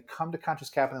 and then they come to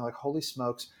conscious capital and they're like, holy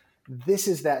smokes, this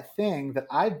is that thing that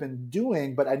I've been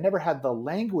doing, but I never had the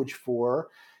language for.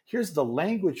 Here's the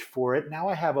language for it. Now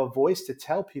I have a voice to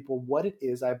tell people what it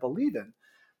is I believe in.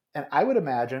 And I would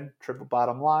imagine Triple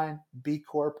Bottom Line, B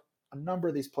Corp, a number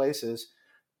of these places,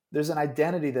 there's an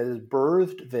identity that is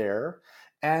birthed there.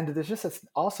 And there's just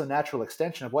also natural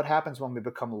extension of what happens when we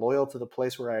become loyal to the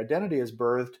place where our identity is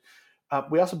birthed.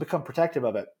 We also become protective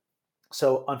of it.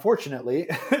 So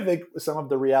unfortunately, I think some of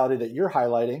the reality that you're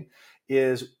highlighting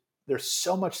is there's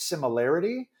so much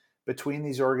similarity between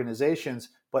these organizations,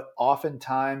 but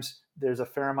oftentimes there's a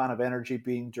fair amount of energy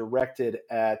being directed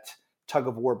at tug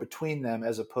of war between them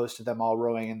as opposed to them all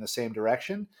rowing in the same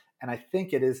direction. And I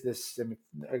think it is this,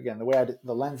 again,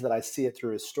 the lens that I see it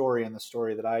through is story, and the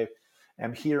story that I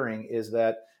am hearing is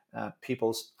that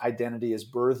people's identity is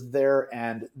birthed there,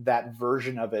 and that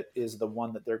version of it is the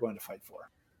one that they're going to fight for.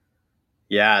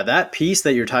 Yeah, that piece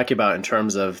that you're talking about in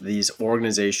terms of these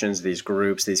organizations, these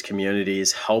groups, these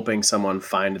communities, helping someone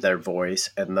find their voice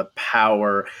and the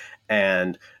power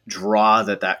and draw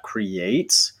that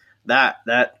creates,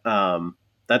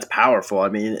 that's powerful. I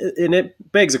mean, and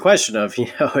it begs a question of,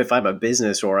 if I'm a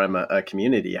business or I'm a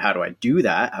community, how do I do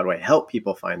that? How do I help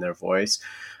people find their voice?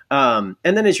 And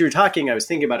then as you were talking, I was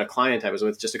thinking about a client I was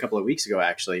with just a couple of weeks ago,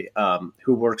 actually,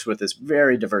 who works with this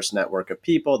very diverse network of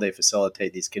people. They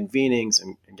facilitate these convenings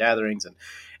and gatherings,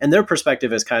 and their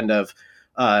perspective is kind of,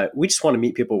 we just want to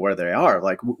meet people where they are.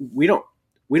 Like we don't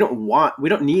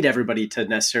need everybody to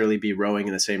necessarily be rowing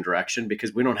in the same direction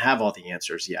because we don't have all the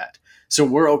answers yet. So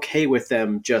we're okay with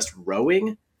them just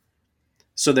rowing,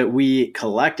 so that we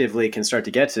collectively can start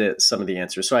to get to some of the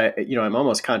answers. So I'm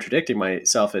almost contradicting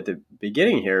myself at the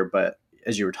beginning here, but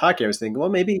as you were talking, I was thinking, well,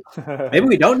 maybe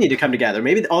we don't need to come together.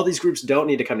 Maybe all these groups don't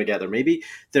need to come together. Maybe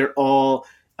they're all,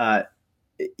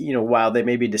 while they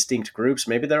may be distinct groups,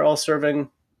 maybe they're all serving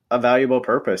a valuable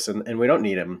purpose, and we don't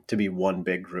need them to be one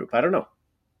big group. I don't know.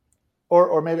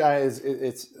 Or maybe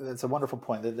it's a wonderful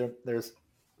point that there's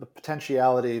the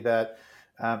potentiality that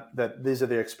that these are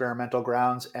the experimental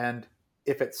grounds, and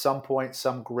if at some point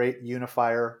some great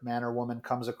unifier man or woman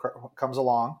comes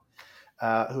along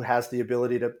who has the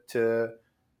ability to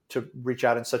reach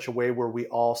out in such a way where we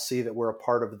all see that we're a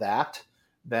part of that,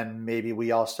 then maybe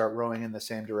we all start rowing in the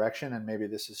same direction, and maybe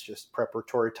this is just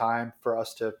preparatory time for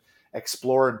us to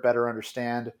explore and better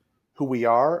understand who we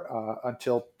are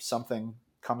until something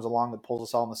comes along that pulls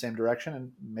us all in the same direction,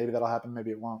 and maybe that'll happen, maybe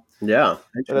it won't. Yeah.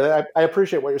 But I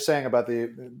appreciate what you're saying about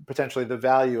the potentially the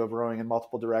value of rowing in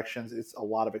multiple directions. It's a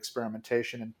lot of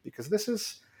experimentation, and because this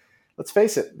is, let's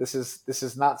face it, this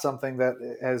is not something that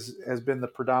has been the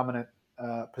predominant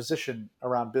position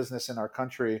around business in our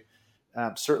country.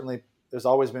 Certainly, there's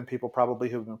always been people probably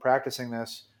who've been practicing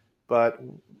this, but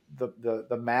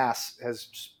the mass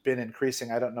has been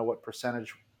increasing. I don't know what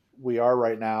percentage we are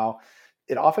right now.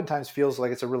 It oftentimes feels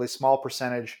like it's a really small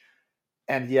percentage,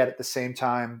 and yet at the same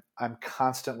time, I'm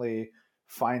constantly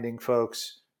finding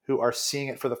folks who are seeing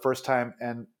it for the first time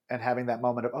and having that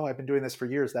moment of, oh, I've been doing this for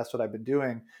years. That's what I've been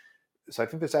doing. So I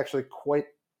think there's actually quite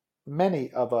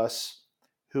many of us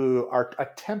who are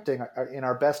attempting in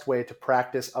our best way to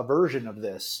practice a version of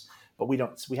this, but we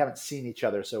haven't seen each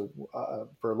other. So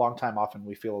for a long time, often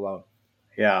we feel alone.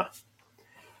 Yeah.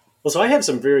 Well, so I have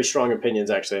some very strong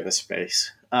opinions actually in this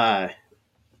space.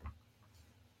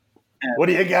 What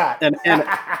do you got? And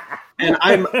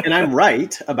I'm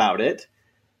right about it.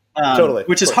 Totally.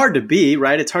 Which is hard to be,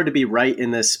 right? It's hard to be right in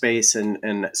this space,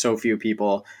 and so few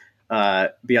people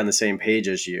be on the same page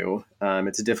as you.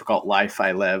 It's a difficult life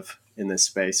I live in this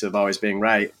space of always being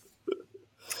right.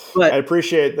 But I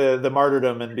appreciate the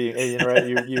martyrdom and being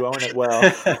right. You own it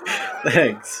well.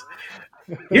 Thanks.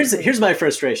 Here's my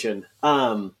frustration.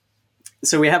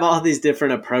 So we have all these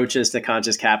different approaches to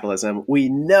conscious capitalism. We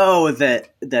know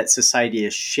that society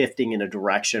is shifting in a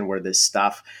direction where this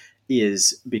stuff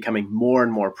is becoming more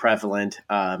and more prevalent.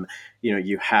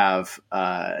 You have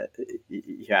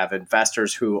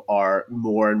investors who are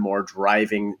more and more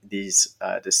driving these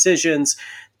decisions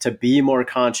to be more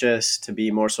conscious, to be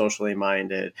more socially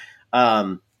minded.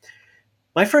 My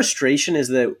frustration is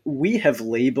that we have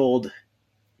labeled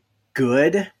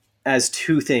good as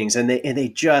two things, and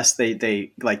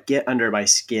they like get under my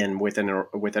skin within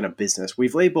a business.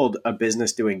 We've labeled a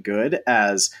business doing good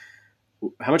as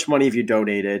how much money have you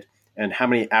donated and how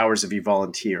many hours have you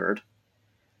volunteered.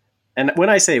 And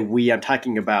when I say we, I'm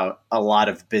talking about a lot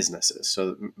of businesses.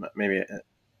 So maybe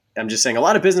I'm just saying a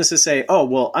lot of businesses say, oh,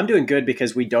 well, I'm doing good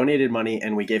because we donated money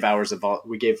and we gave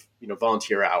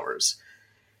volunteer hours.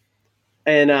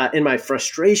 And my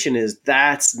frustration is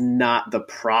that's not the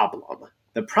problem.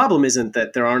 The problem isn't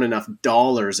that there aren't enough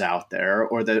dollars out there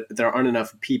or that there aren't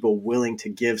enough people willing to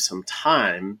give some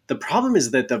time. The problem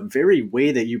is that the very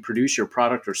way that you produce your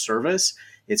product or service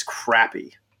is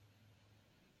crappy.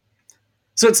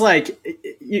 So it's like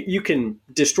you can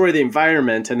destroy the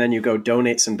environment and then you go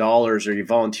donate some dollars or you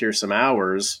volunteer some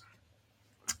hours,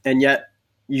 and yet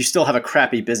you still have a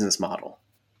crappy business model.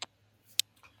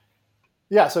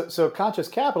 Yeah, so conscious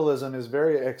capitalism is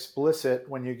very explicit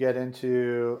when you get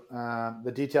into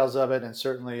the details of it, and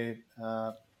certainly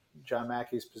John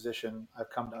Mackey's position I've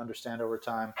come to understand over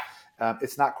time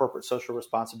It's not corporate social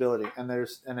responsibility, and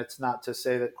it's not to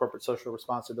say that corporate social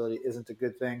responsibility isn't a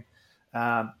good thing,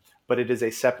 but it is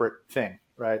a separate thing,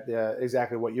 right?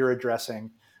 Exactly what you're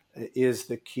addressing is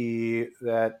the key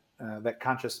that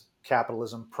conscious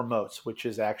capitalism promotes, which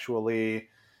is actually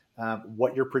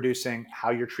what you're producing,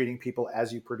 how you're treating people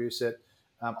as you produce it,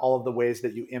 all of the ways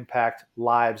that you impact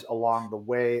lives along the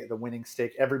way, the winning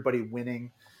stake, everybody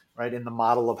winning, right, in the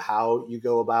model of how you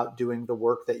go about doing the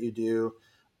work that you do.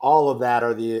 All of that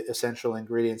are the essential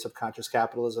ingredients of conscious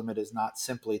capitalism. It is not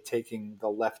simply taking the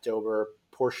leftover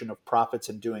portion of profits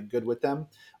and doing good with them.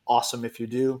 Awesome if you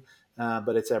do,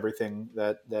 but it's everything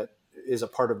that is a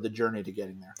part of the journey to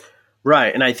getting there.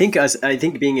 Right. And I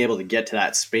think being able to get to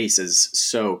that space is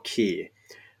so key.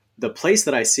 The place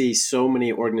that I see so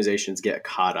many organizations get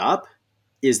caught up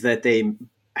is that they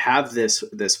have this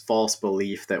false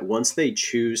belief that once they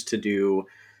choose to do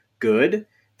good,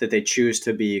 that they choose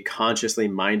to be consciously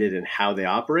minded in how they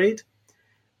operate,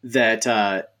 that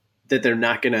they're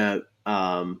not going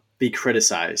to be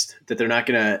criticized, that they're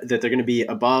going to be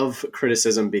above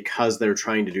criticism because they're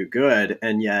trying to do good.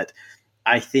 And yet,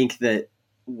 I think that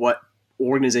what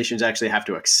organizations actually have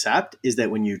to accept is that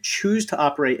when you choose to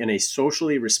operate in a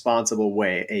socially responsible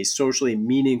way, a socially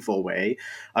meaningful way,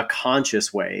 a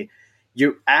conscious way,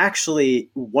 you actually,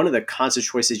 one of the conscious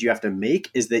choices you have to make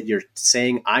is that you're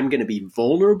saying, I'm going to be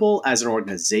vulnerable as an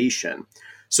organization,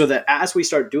 so that as we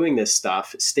start doing this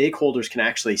stuff, stakeholders can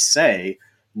actually say,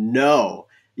 no,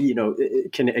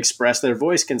 can express their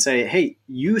voice, can say, hey,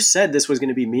 you said this was going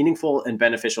to be meaningful and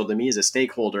beneficial to me as a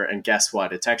stakeholder. And guess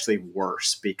what? It's actually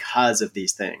worse because of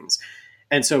these things.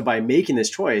 And so by making this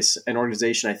choice, an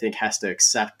organization, I think, has to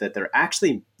accept that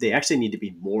they actually need to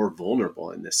be more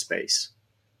vulnerable in this space.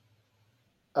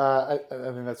 I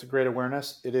think that's a great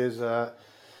awareness. It is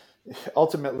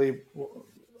ultimately,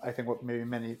 I think what maybe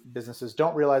many businesses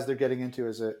don't realize they're getting into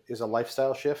is a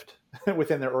lifestyle shift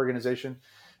within their organization.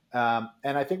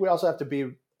 And I think we also have to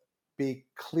be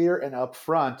clear and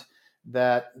upfront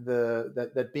that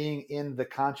that being in the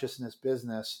consciousness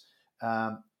business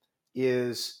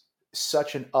is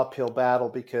such an uphill battle,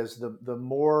 because the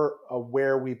more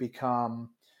aware we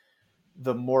become,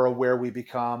 the more aware we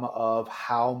become of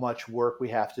how much work we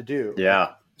have to do. Like,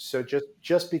 Yeah. so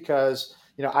just because,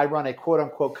 I run a quote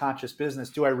unquote conscious business,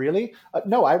 do I really?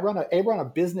 No, I run a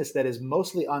business that is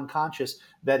mostly unconscious,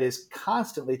 that is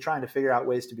constantly trying to figure out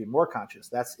ways to be more conscious.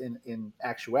 That's in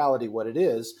actuality what it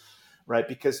is, right?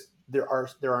 Because there are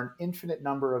an infinite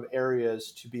number of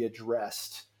areas to be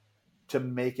addressed to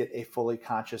make it a fully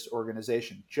conscious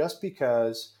organization. Just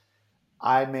because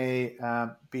I may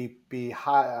be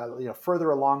high,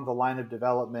 further along the line of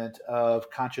development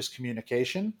of conscious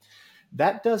communication,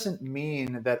 that doesn't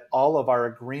mean that all of our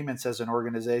agreements as an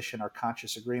organization are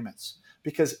conscious agreements,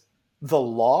 because the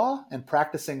law and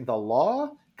practicing the law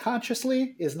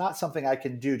consciously is not something I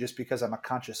can do just because I'm a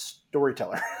conscious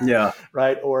storyteller, Yeah.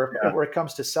 right? Or Yeah. when it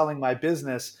comes to selling my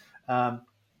business,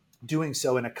 doing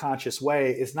so in a conscious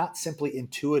way is not simply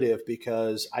intuitive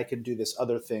because I can do this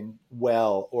other thing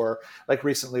well. Or like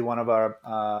recently, one of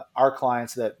our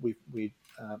clients that we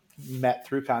met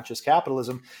through conscious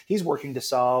capitalism, he's working to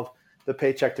solve the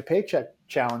paycheck to paycheck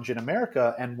challenge in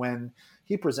America. And when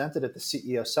he presented at the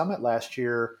CEO Summit last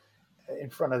year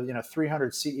in front of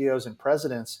 300 CEOs and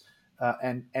presidents,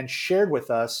 and shared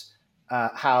with us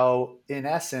how, in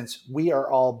essence, we are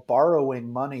all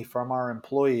borrowing money from our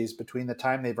employees between the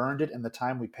time they've earned it and the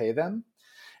time we pay them,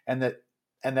 and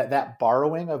that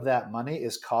borrowing of that money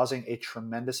is causing a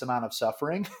tremendous amount of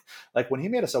suffering. Like, when he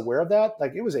made us aware of that,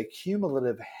 like, it was a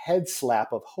cumulative head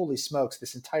slap of, holy smokes,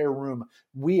 this entire room,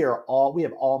 we have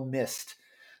all missed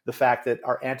the fact that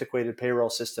our antiquated payroll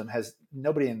system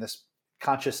nobody in this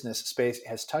consciousness space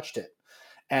has touched it.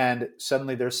 And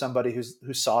suddenly there's somebody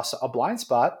who saw a blind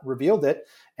spot, revealed it,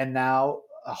 and now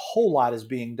a whole lot is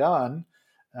being done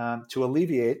to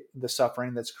alleviate the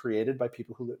suffering that's created by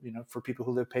people for people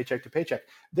who live paycheck to paycheck.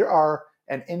 There are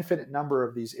an infinite number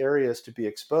of these areas to be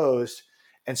exposed,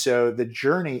 and so the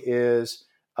journey is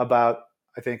about,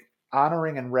 I think,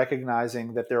 honoring and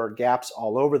recognizing that there are gaps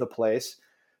all over the place,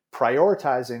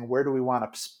 prioritizing where do we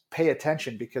want to pay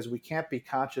attention, because we can't be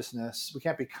conscious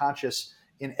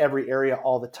in every area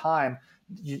all the time.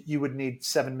 You would need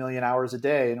 7 million hours a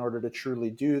day in order to truly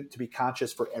to be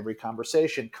conscious for every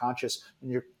conversation, conscious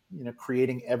when you're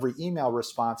creating every email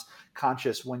response,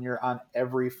 conscious when you're on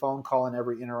every phone call and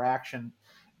every interaction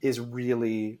is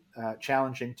really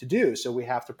challenging to do. So we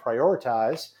have to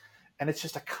prioritize, and it's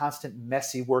just a constant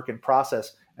messy work in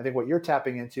process. I think what you're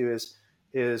tapping into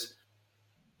is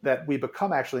that we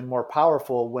become actually more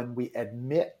powerful when we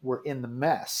admit we're in the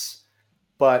mess,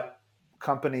 but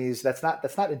companies, that's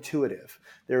not intuitive.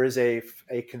 There is a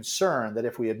concern that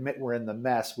if we admit we're in the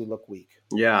mess, we look weak.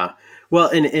 Yeah. Well,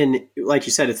 and like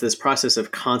you said, it's this process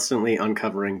of constantly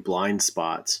uncovering blind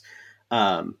spots.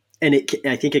 And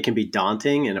I think it can be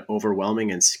daunting and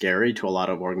overwhelming and scary to a lot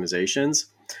of organizations.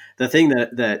 The thing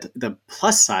that the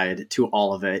plus side to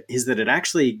all of it is that it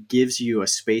actually gives you a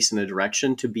space and a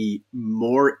direction to be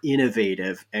more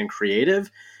innovative and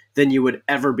creative than you would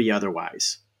ever be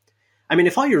otherwise. I mean,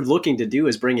 if all you're looking to do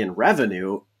is bring in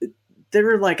revenue,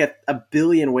 there are like a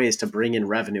billion ways to bring in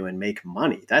revenue and make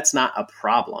money. That's not a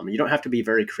problem. You don't have to be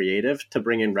very creative to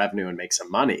bring in revenue and make some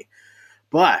money.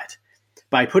 But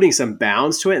by putting some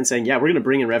bounds to it and saying, yeah, we're going to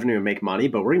bring in revenue and make money,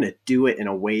 but we're going to do it in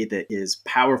a way that is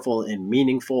powerful and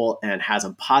meaningful and has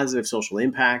a positive social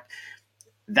impact,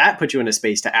 that puts you in a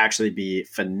space to actually be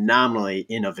phenomenally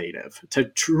innovative, to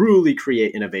truly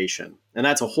create innovation. And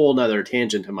that's a whole nother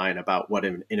tangent of mine about what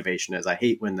innovation is. I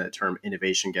hate when the term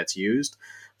innovation gets used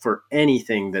for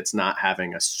anything that's not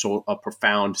having a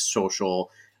profound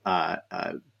social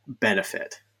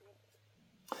benefit.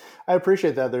 I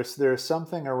appreciate that. There's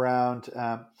something around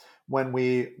when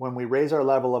we raise our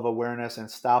level of awareness and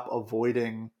stop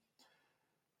avoiding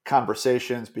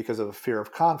conversations because of a fear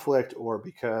of conflict or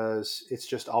because it's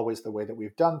just always the way that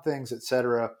we've done things, et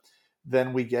cetera,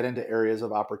 then we get into areas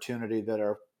of opportunity that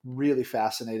are really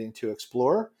fascinating to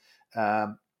explore.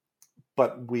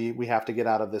 But we have to get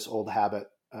out of this old habit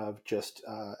of just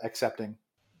accepting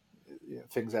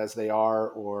things as they are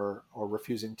or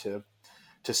refusing to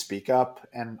speak up.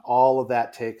 And all of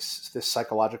that takes this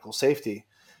psychological safety,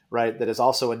 right? That is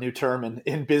also a new term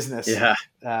in business. Yeah.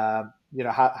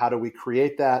 How do we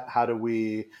create that? How do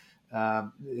we,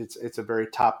 it's a very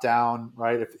top down,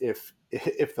 right?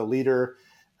 If the leader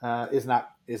is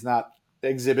not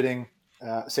exhibiting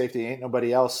safety, ain't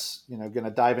nobody else, going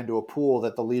to dive into a pool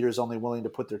that the leader's only willing to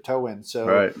put their toe in. So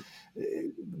right.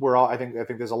 I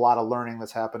think there's a lot of learning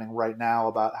that's happening right now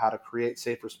about how to create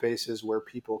safer spaces where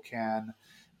people can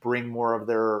bring more of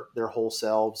their whole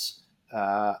selves.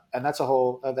 And that's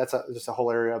just a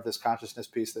whole area of this consciousness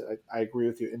piece that I agree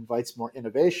with you, invites more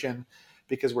innovation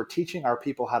because we're teaching our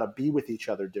people how to be with each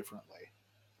other differently.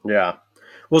 Yeah.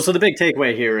 Well, so the big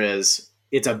takeaway here is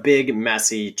it's a big,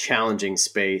 messy, challenging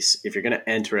space. If you're going to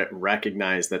enter it,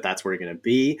 recognize that that's where you're going to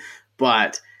be,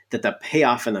 but that the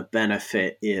payoff and the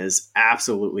benefit is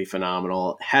absolutely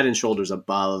phenomenal, head and shoulders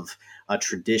above a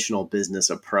traditional business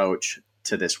approach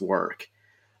to this work.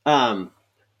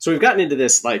 So we've gotten into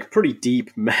this like pretty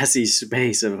deep, messy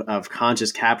space of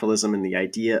conscious capitalism and the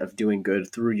idea of doing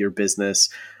good through your business.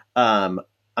 I'm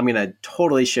going to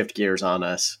totally shift gears on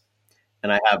us.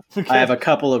 And I have a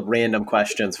couple of random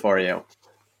questions for you.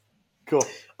 Cool.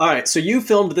 All right. So you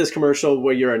filmed this commercial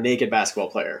where you're a naked basketball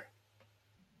player.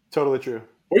 Totally true.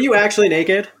 Were you actually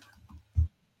naked?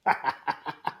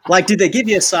 Like, did they give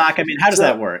you a sock? I mean, how does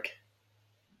that work?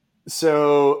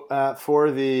 So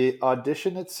for the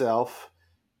audition itself,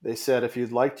 they said, if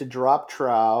you'd like to drop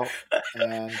trowel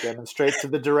and demonstrate to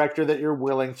the director that you're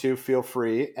willing to, feel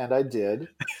free. And I did.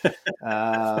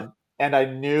 And I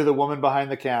knew the woman behind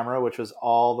the camera, which was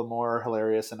all the more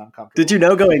hilarious and uncomfortable. Did you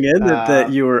know going in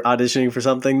that you were auditioning for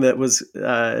something that was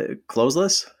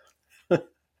clothesless?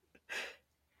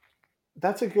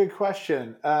 That's a good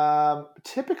question.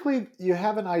 Typically, you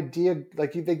have an idea,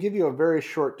 like they give you a very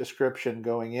short description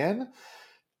going in.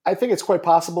 I think it's quite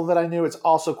possible that I knew. It's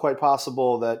also quite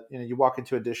possible that you walk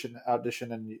into audition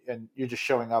and you're just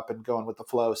showing up and going with the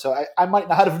flow. So I might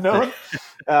not have known.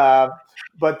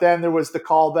 But then there was the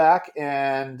callback,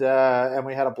 and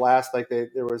we had a blast. Like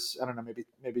there was, I don't know,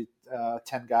 maybe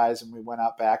 10 guys, and we went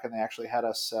out back, and they actually had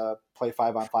us play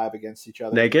 5-on-5 against each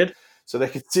other, naked, so they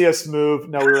could see us move.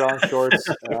 No, we were on shorts,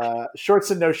 shorts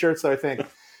and no shirts, though, I think.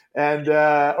 And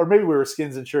or maybe we were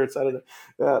skins and shirts. I don't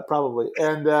know, probably.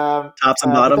 And tops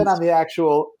and bottoms. But then on the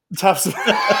actual tops.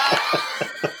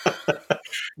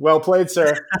 Well played,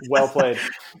 sir. Well played.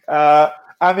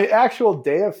 On the actual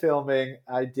day of filming,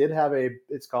 I did have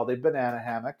it's called a banana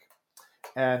hammock,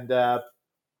 and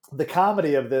the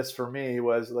comedy of this for me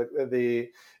was like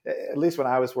at least when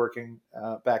I was working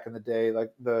back in the day,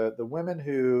 like the women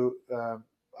who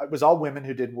it was all women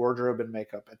who did wardrobe and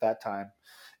makeup at that time.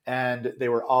 And they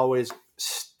were always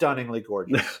stunningly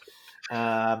gorgeous,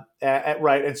 right?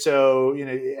 And so,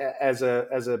 as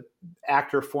a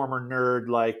actor, former nerd,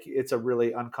 like it's a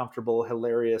really uncomfortable,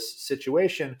 hilarious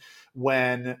situation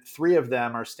when three of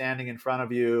them are standing in front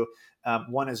of you.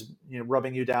 One is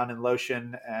rubbing you down in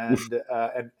lotion,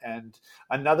 and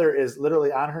another is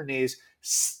literally on her knees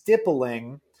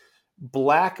stippling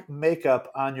black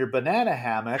makeup on your banana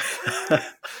hammock.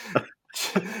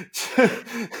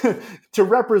 to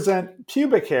represent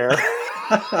pubic hair.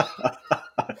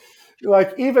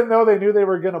 Like, even though they knew they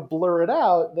were going to blur it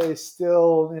out, they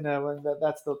still, and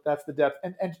that's the depth.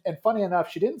 And funny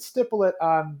enough, she didn't stipple it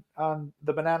on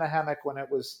the banana hammock when it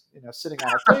was, sitting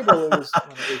on a table. It was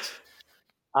when it was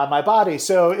on my body.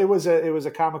 So it was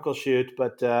a comical shoot,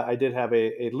 but I did have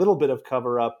a little bit of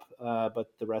cover up, but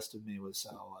the rest of me was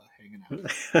all hanging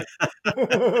out.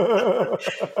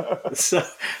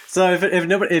 So,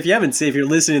 if you haven't seen, if you're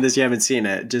listening to this, you haven't seen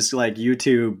it, just like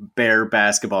YouTube Bear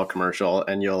basketball commercial,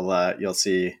 and you'll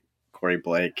see Corey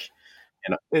Blake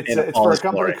in It's all for a his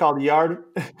company glory. called Yard.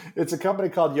 It's a company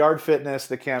called Yard Fitness.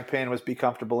 The campaign was "Be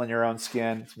comfortable in your own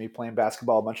skin." It's me playing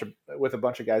basketball with a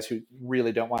bunch of guys who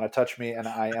really don't want to touch me, and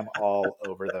I am all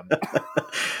over them.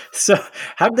 So,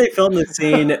 how did they film the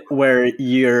scene where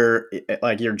your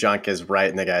junk is right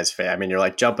in the guy's face? I mean, you're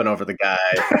like jumping over the guy.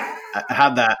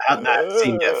 How'd that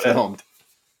scene get filmed?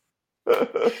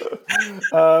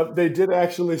 They did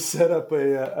actually set up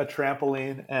a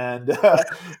trampoline,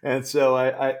 and so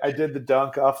I did the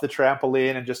dunk off the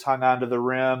trampoline and just hung onto the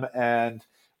rim, and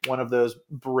one of those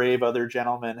brave other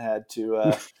gentlemen had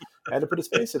to put his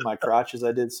face in my crotch as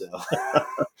I did so.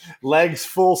 Legs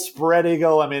full spread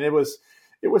eagle. I mean, it was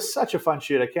such a fun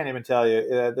shoot. I can't even tell you.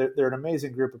 They're an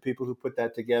amazing group of people who put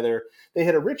that together. They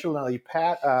had originally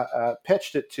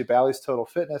pitched it to Bally's Total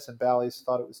Fitness, and Bally's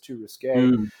thought it was too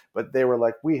risque. But they were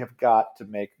like, we have got to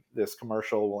make this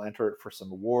commercial. We'll enter it for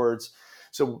some awards.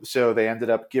 So they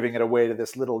ended up giving it away to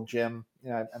this little gym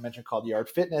I mentioned called Yard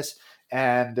Fitness,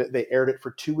 and they aired it for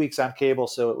 2 weeks on cable,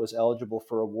 so it was eligible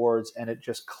for awards, and it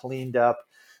just cleaned up.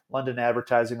 London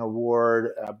Advertising Award,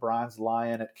 Bronze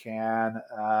Lion at Cannes,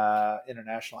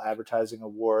 International Advertising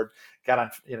Award, got on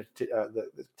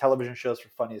the television shows for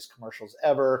funniest commercials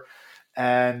ever,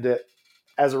 and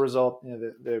as a result,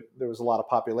 there was a lot of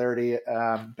popularity.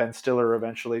 Ben Stiller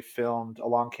eventually filmed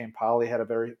Along Came Polly, had a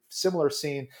very similar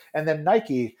scene, and then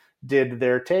Nike did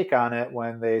their take on it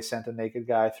when they sent a naked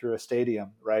guy through a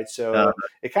stadium, right? So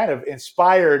it kind of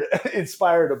inspired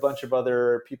a bunch of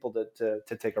other people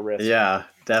to take a risk. Yeah,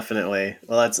 definitely.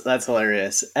 Well, that's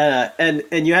hilarious. And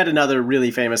you had another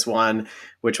really famous one,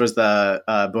 which was the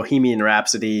Bohemian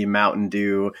Rhapsody Mountain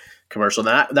Dew commercial.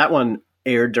 That one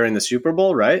aired during the Super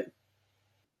Bowl, right?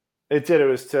 It did. It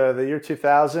was to the year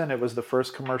 2000. It was the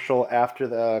first commercial after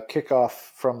the kickoff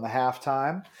from the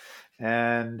halftime.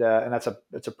 And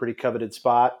it's a pretty coveted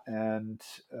spot, and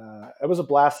it was a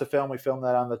blast to film. We filmed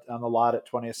that on the lot at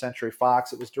 20th Century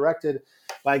Fox. It was directed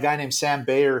by a guy named Sam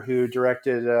Bayer, who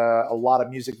directed a lot of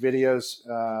music videos.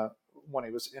 One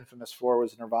he was infamous for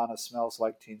was Nirvana's "Smells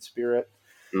Like Teen Spirit,"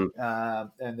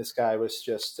 and this guy was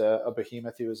just a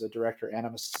behemoth. He was a director and a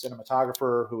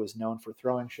cinematographer who was known for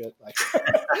throwing shit. Like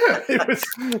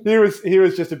he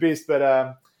was just a beast. But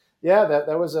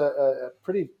that was a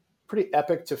pretty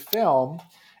epic to film.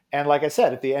 And like I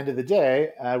said, at the end of the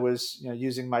day, I was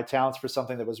using my talents for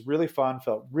something that was really fun,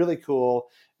 felt really cool.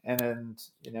 And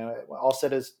all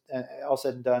said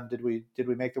and done, did we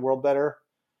make the world better?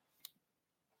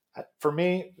 For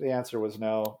me, the answer was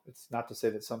no. It's not to say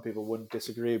that some people wouldn't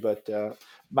disagree, but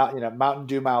Mountain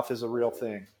Dew mouth is a real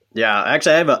thing. Yeah,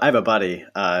 actually, I have a buddy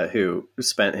who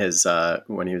spent his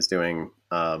when he was doing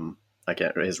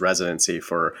his residency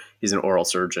he's an oral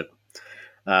surgeon.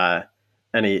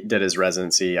 And he did his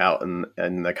residency out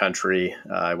in the country.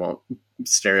 I won't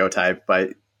stereotype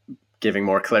by giving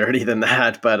more clarity than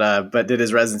that, but did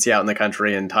his residency out in the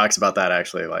country and talks about that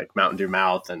actually, like Mountain Dew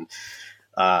mouth, and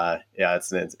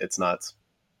it's nuts.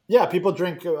 Yeah, people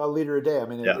drink a liter a day. I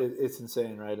mean, it's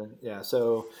insane, right? And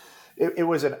so it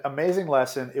was an amazing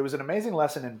lesson. It was an amazing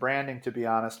lesson in branding, to be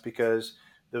honest, because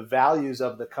the values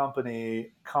of the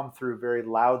company come through very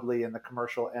loudly in the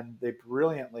commercial, and they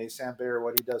brilliantly. Sam Bayer,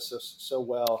 what he does so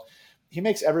well, he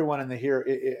makes everyone a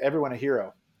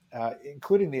hero,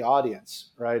 including the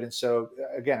audience, right? And so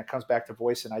again, it comes back to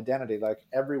voice and identity. Like,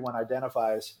 everyone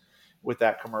identifies with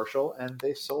that commercial, and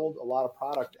they sold a lot of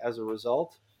product as a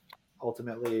result.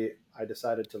 Ultimately, I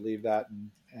decided to leave that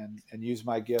and use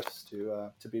my gifts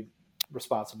to be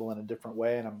responsible in a different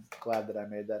way, and I'm glad that I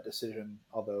made that decision.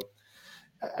 Although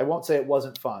I won't say it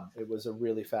wasn't fun. It was a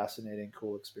really fascinating,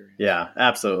 cool experience. Yeah,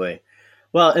 absolutely.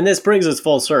 Well, and this brings us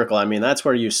full circle. I mean, that's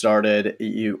where you started.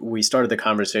 We started the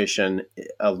conversation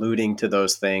alluding to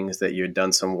those things that you had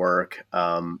done some work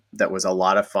that was a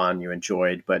lot of fun, you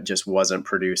enjoyed, but just wasn't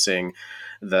producing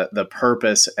the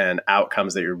purpose and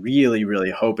outcomes that you're really,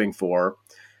 really hoping for.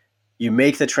 You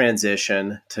make the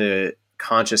transition to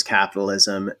conscious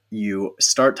capitalism. You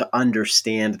start to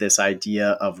understand this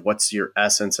idea of what's your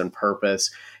essence and purpose.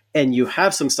 And you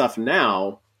have some stuff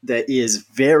now that is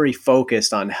very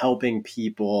focused on helping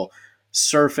people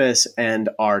surface and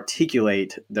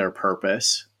articulate their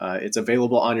purpose. It's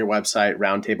available on your website,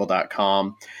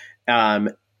 roundtable.com.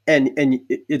 And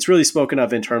it's really spoken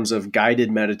of in terms of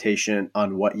guided meditation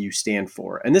on what you stand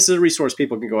for. And this is a resource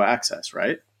people can go access,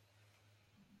 right?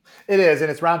 It is, and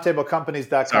it's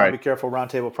roundtablecompanies.com. Sorry. Be careful.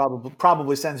 Roundtable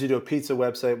probably sends you to a pizza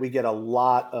website. We get a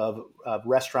lot of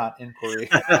restaurant inquiry.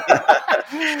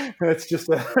 It's just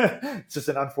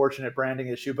an unfortunate branding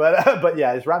issue, but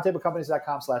yeah, it's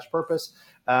roundtablecompanies.com/purpose.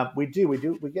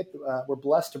 We're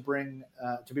blessed to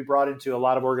be brought into a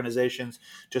lot of organizations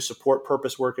to support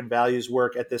purpose work and values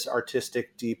work at this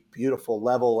artistic, deep, beautiful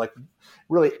level, like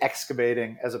really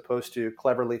excavating as opposed to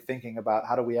cleverly thinking about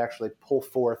how do we actually pull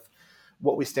forth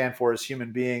what we stand for as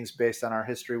human beings based on our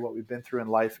history, what we've been through in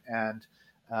life. And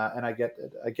I get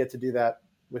to do that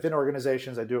within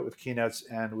organizations. I do it with keynotes,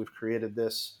 and we've created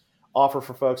this offer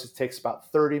for folks. It takes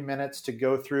about 30 minutes to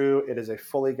go through. It is a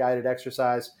fully guided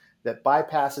exercise that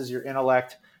bypasses your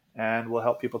intellect and will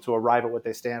help people to arrive at what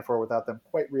they stand for without them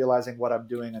quite realizing what I'm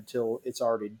doing until it's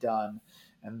already done.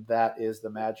 And that is the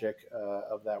magic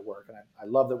of that work. And I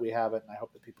love that we have it, and I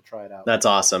hope that people try it out. That's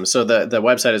awesome. So the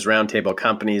website is Roundtable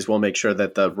Companies. We'll make sure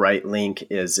that the right link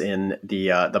is in the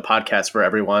podcast for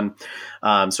everyone.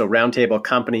 So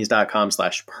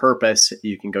roundtablecompanies.com/purpose.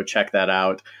 You can go check that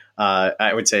out.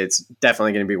 I would say it's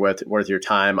definitely going to be worth your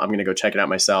time. I'm going to go check it out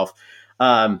myself.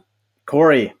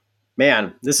 Corey,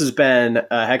 man, this has been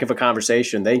a heck of a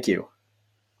conversation. Thank you.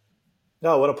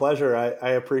 No, what a pleasure.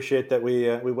 I appreciate that we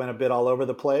went a bit all over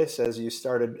the place. As you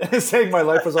started saying my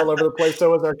life was all over the place, so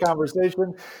was our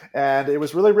conversation. And it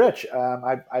was really rich.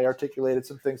 I articulated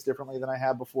some things differently than I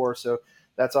have before. So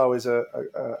that's always a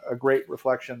great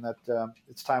reflection that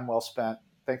it's time well spent.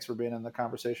 Thanks for being in the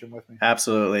conversation with me.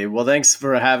 Absolutely. Well, thanks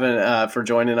for for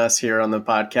joining us here on the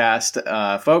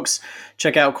podcast. Folks,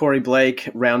 check out Corey Blake,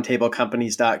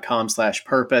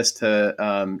 roundtablecompanies.com/purpose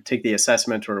to take the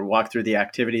assessment or walk through the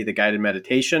activity, the guided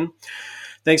meditation.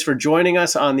 Thanks for joining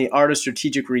us on the Art of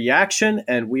Strategic Reaction,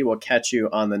 and we will catch you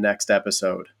on the next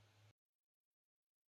episode.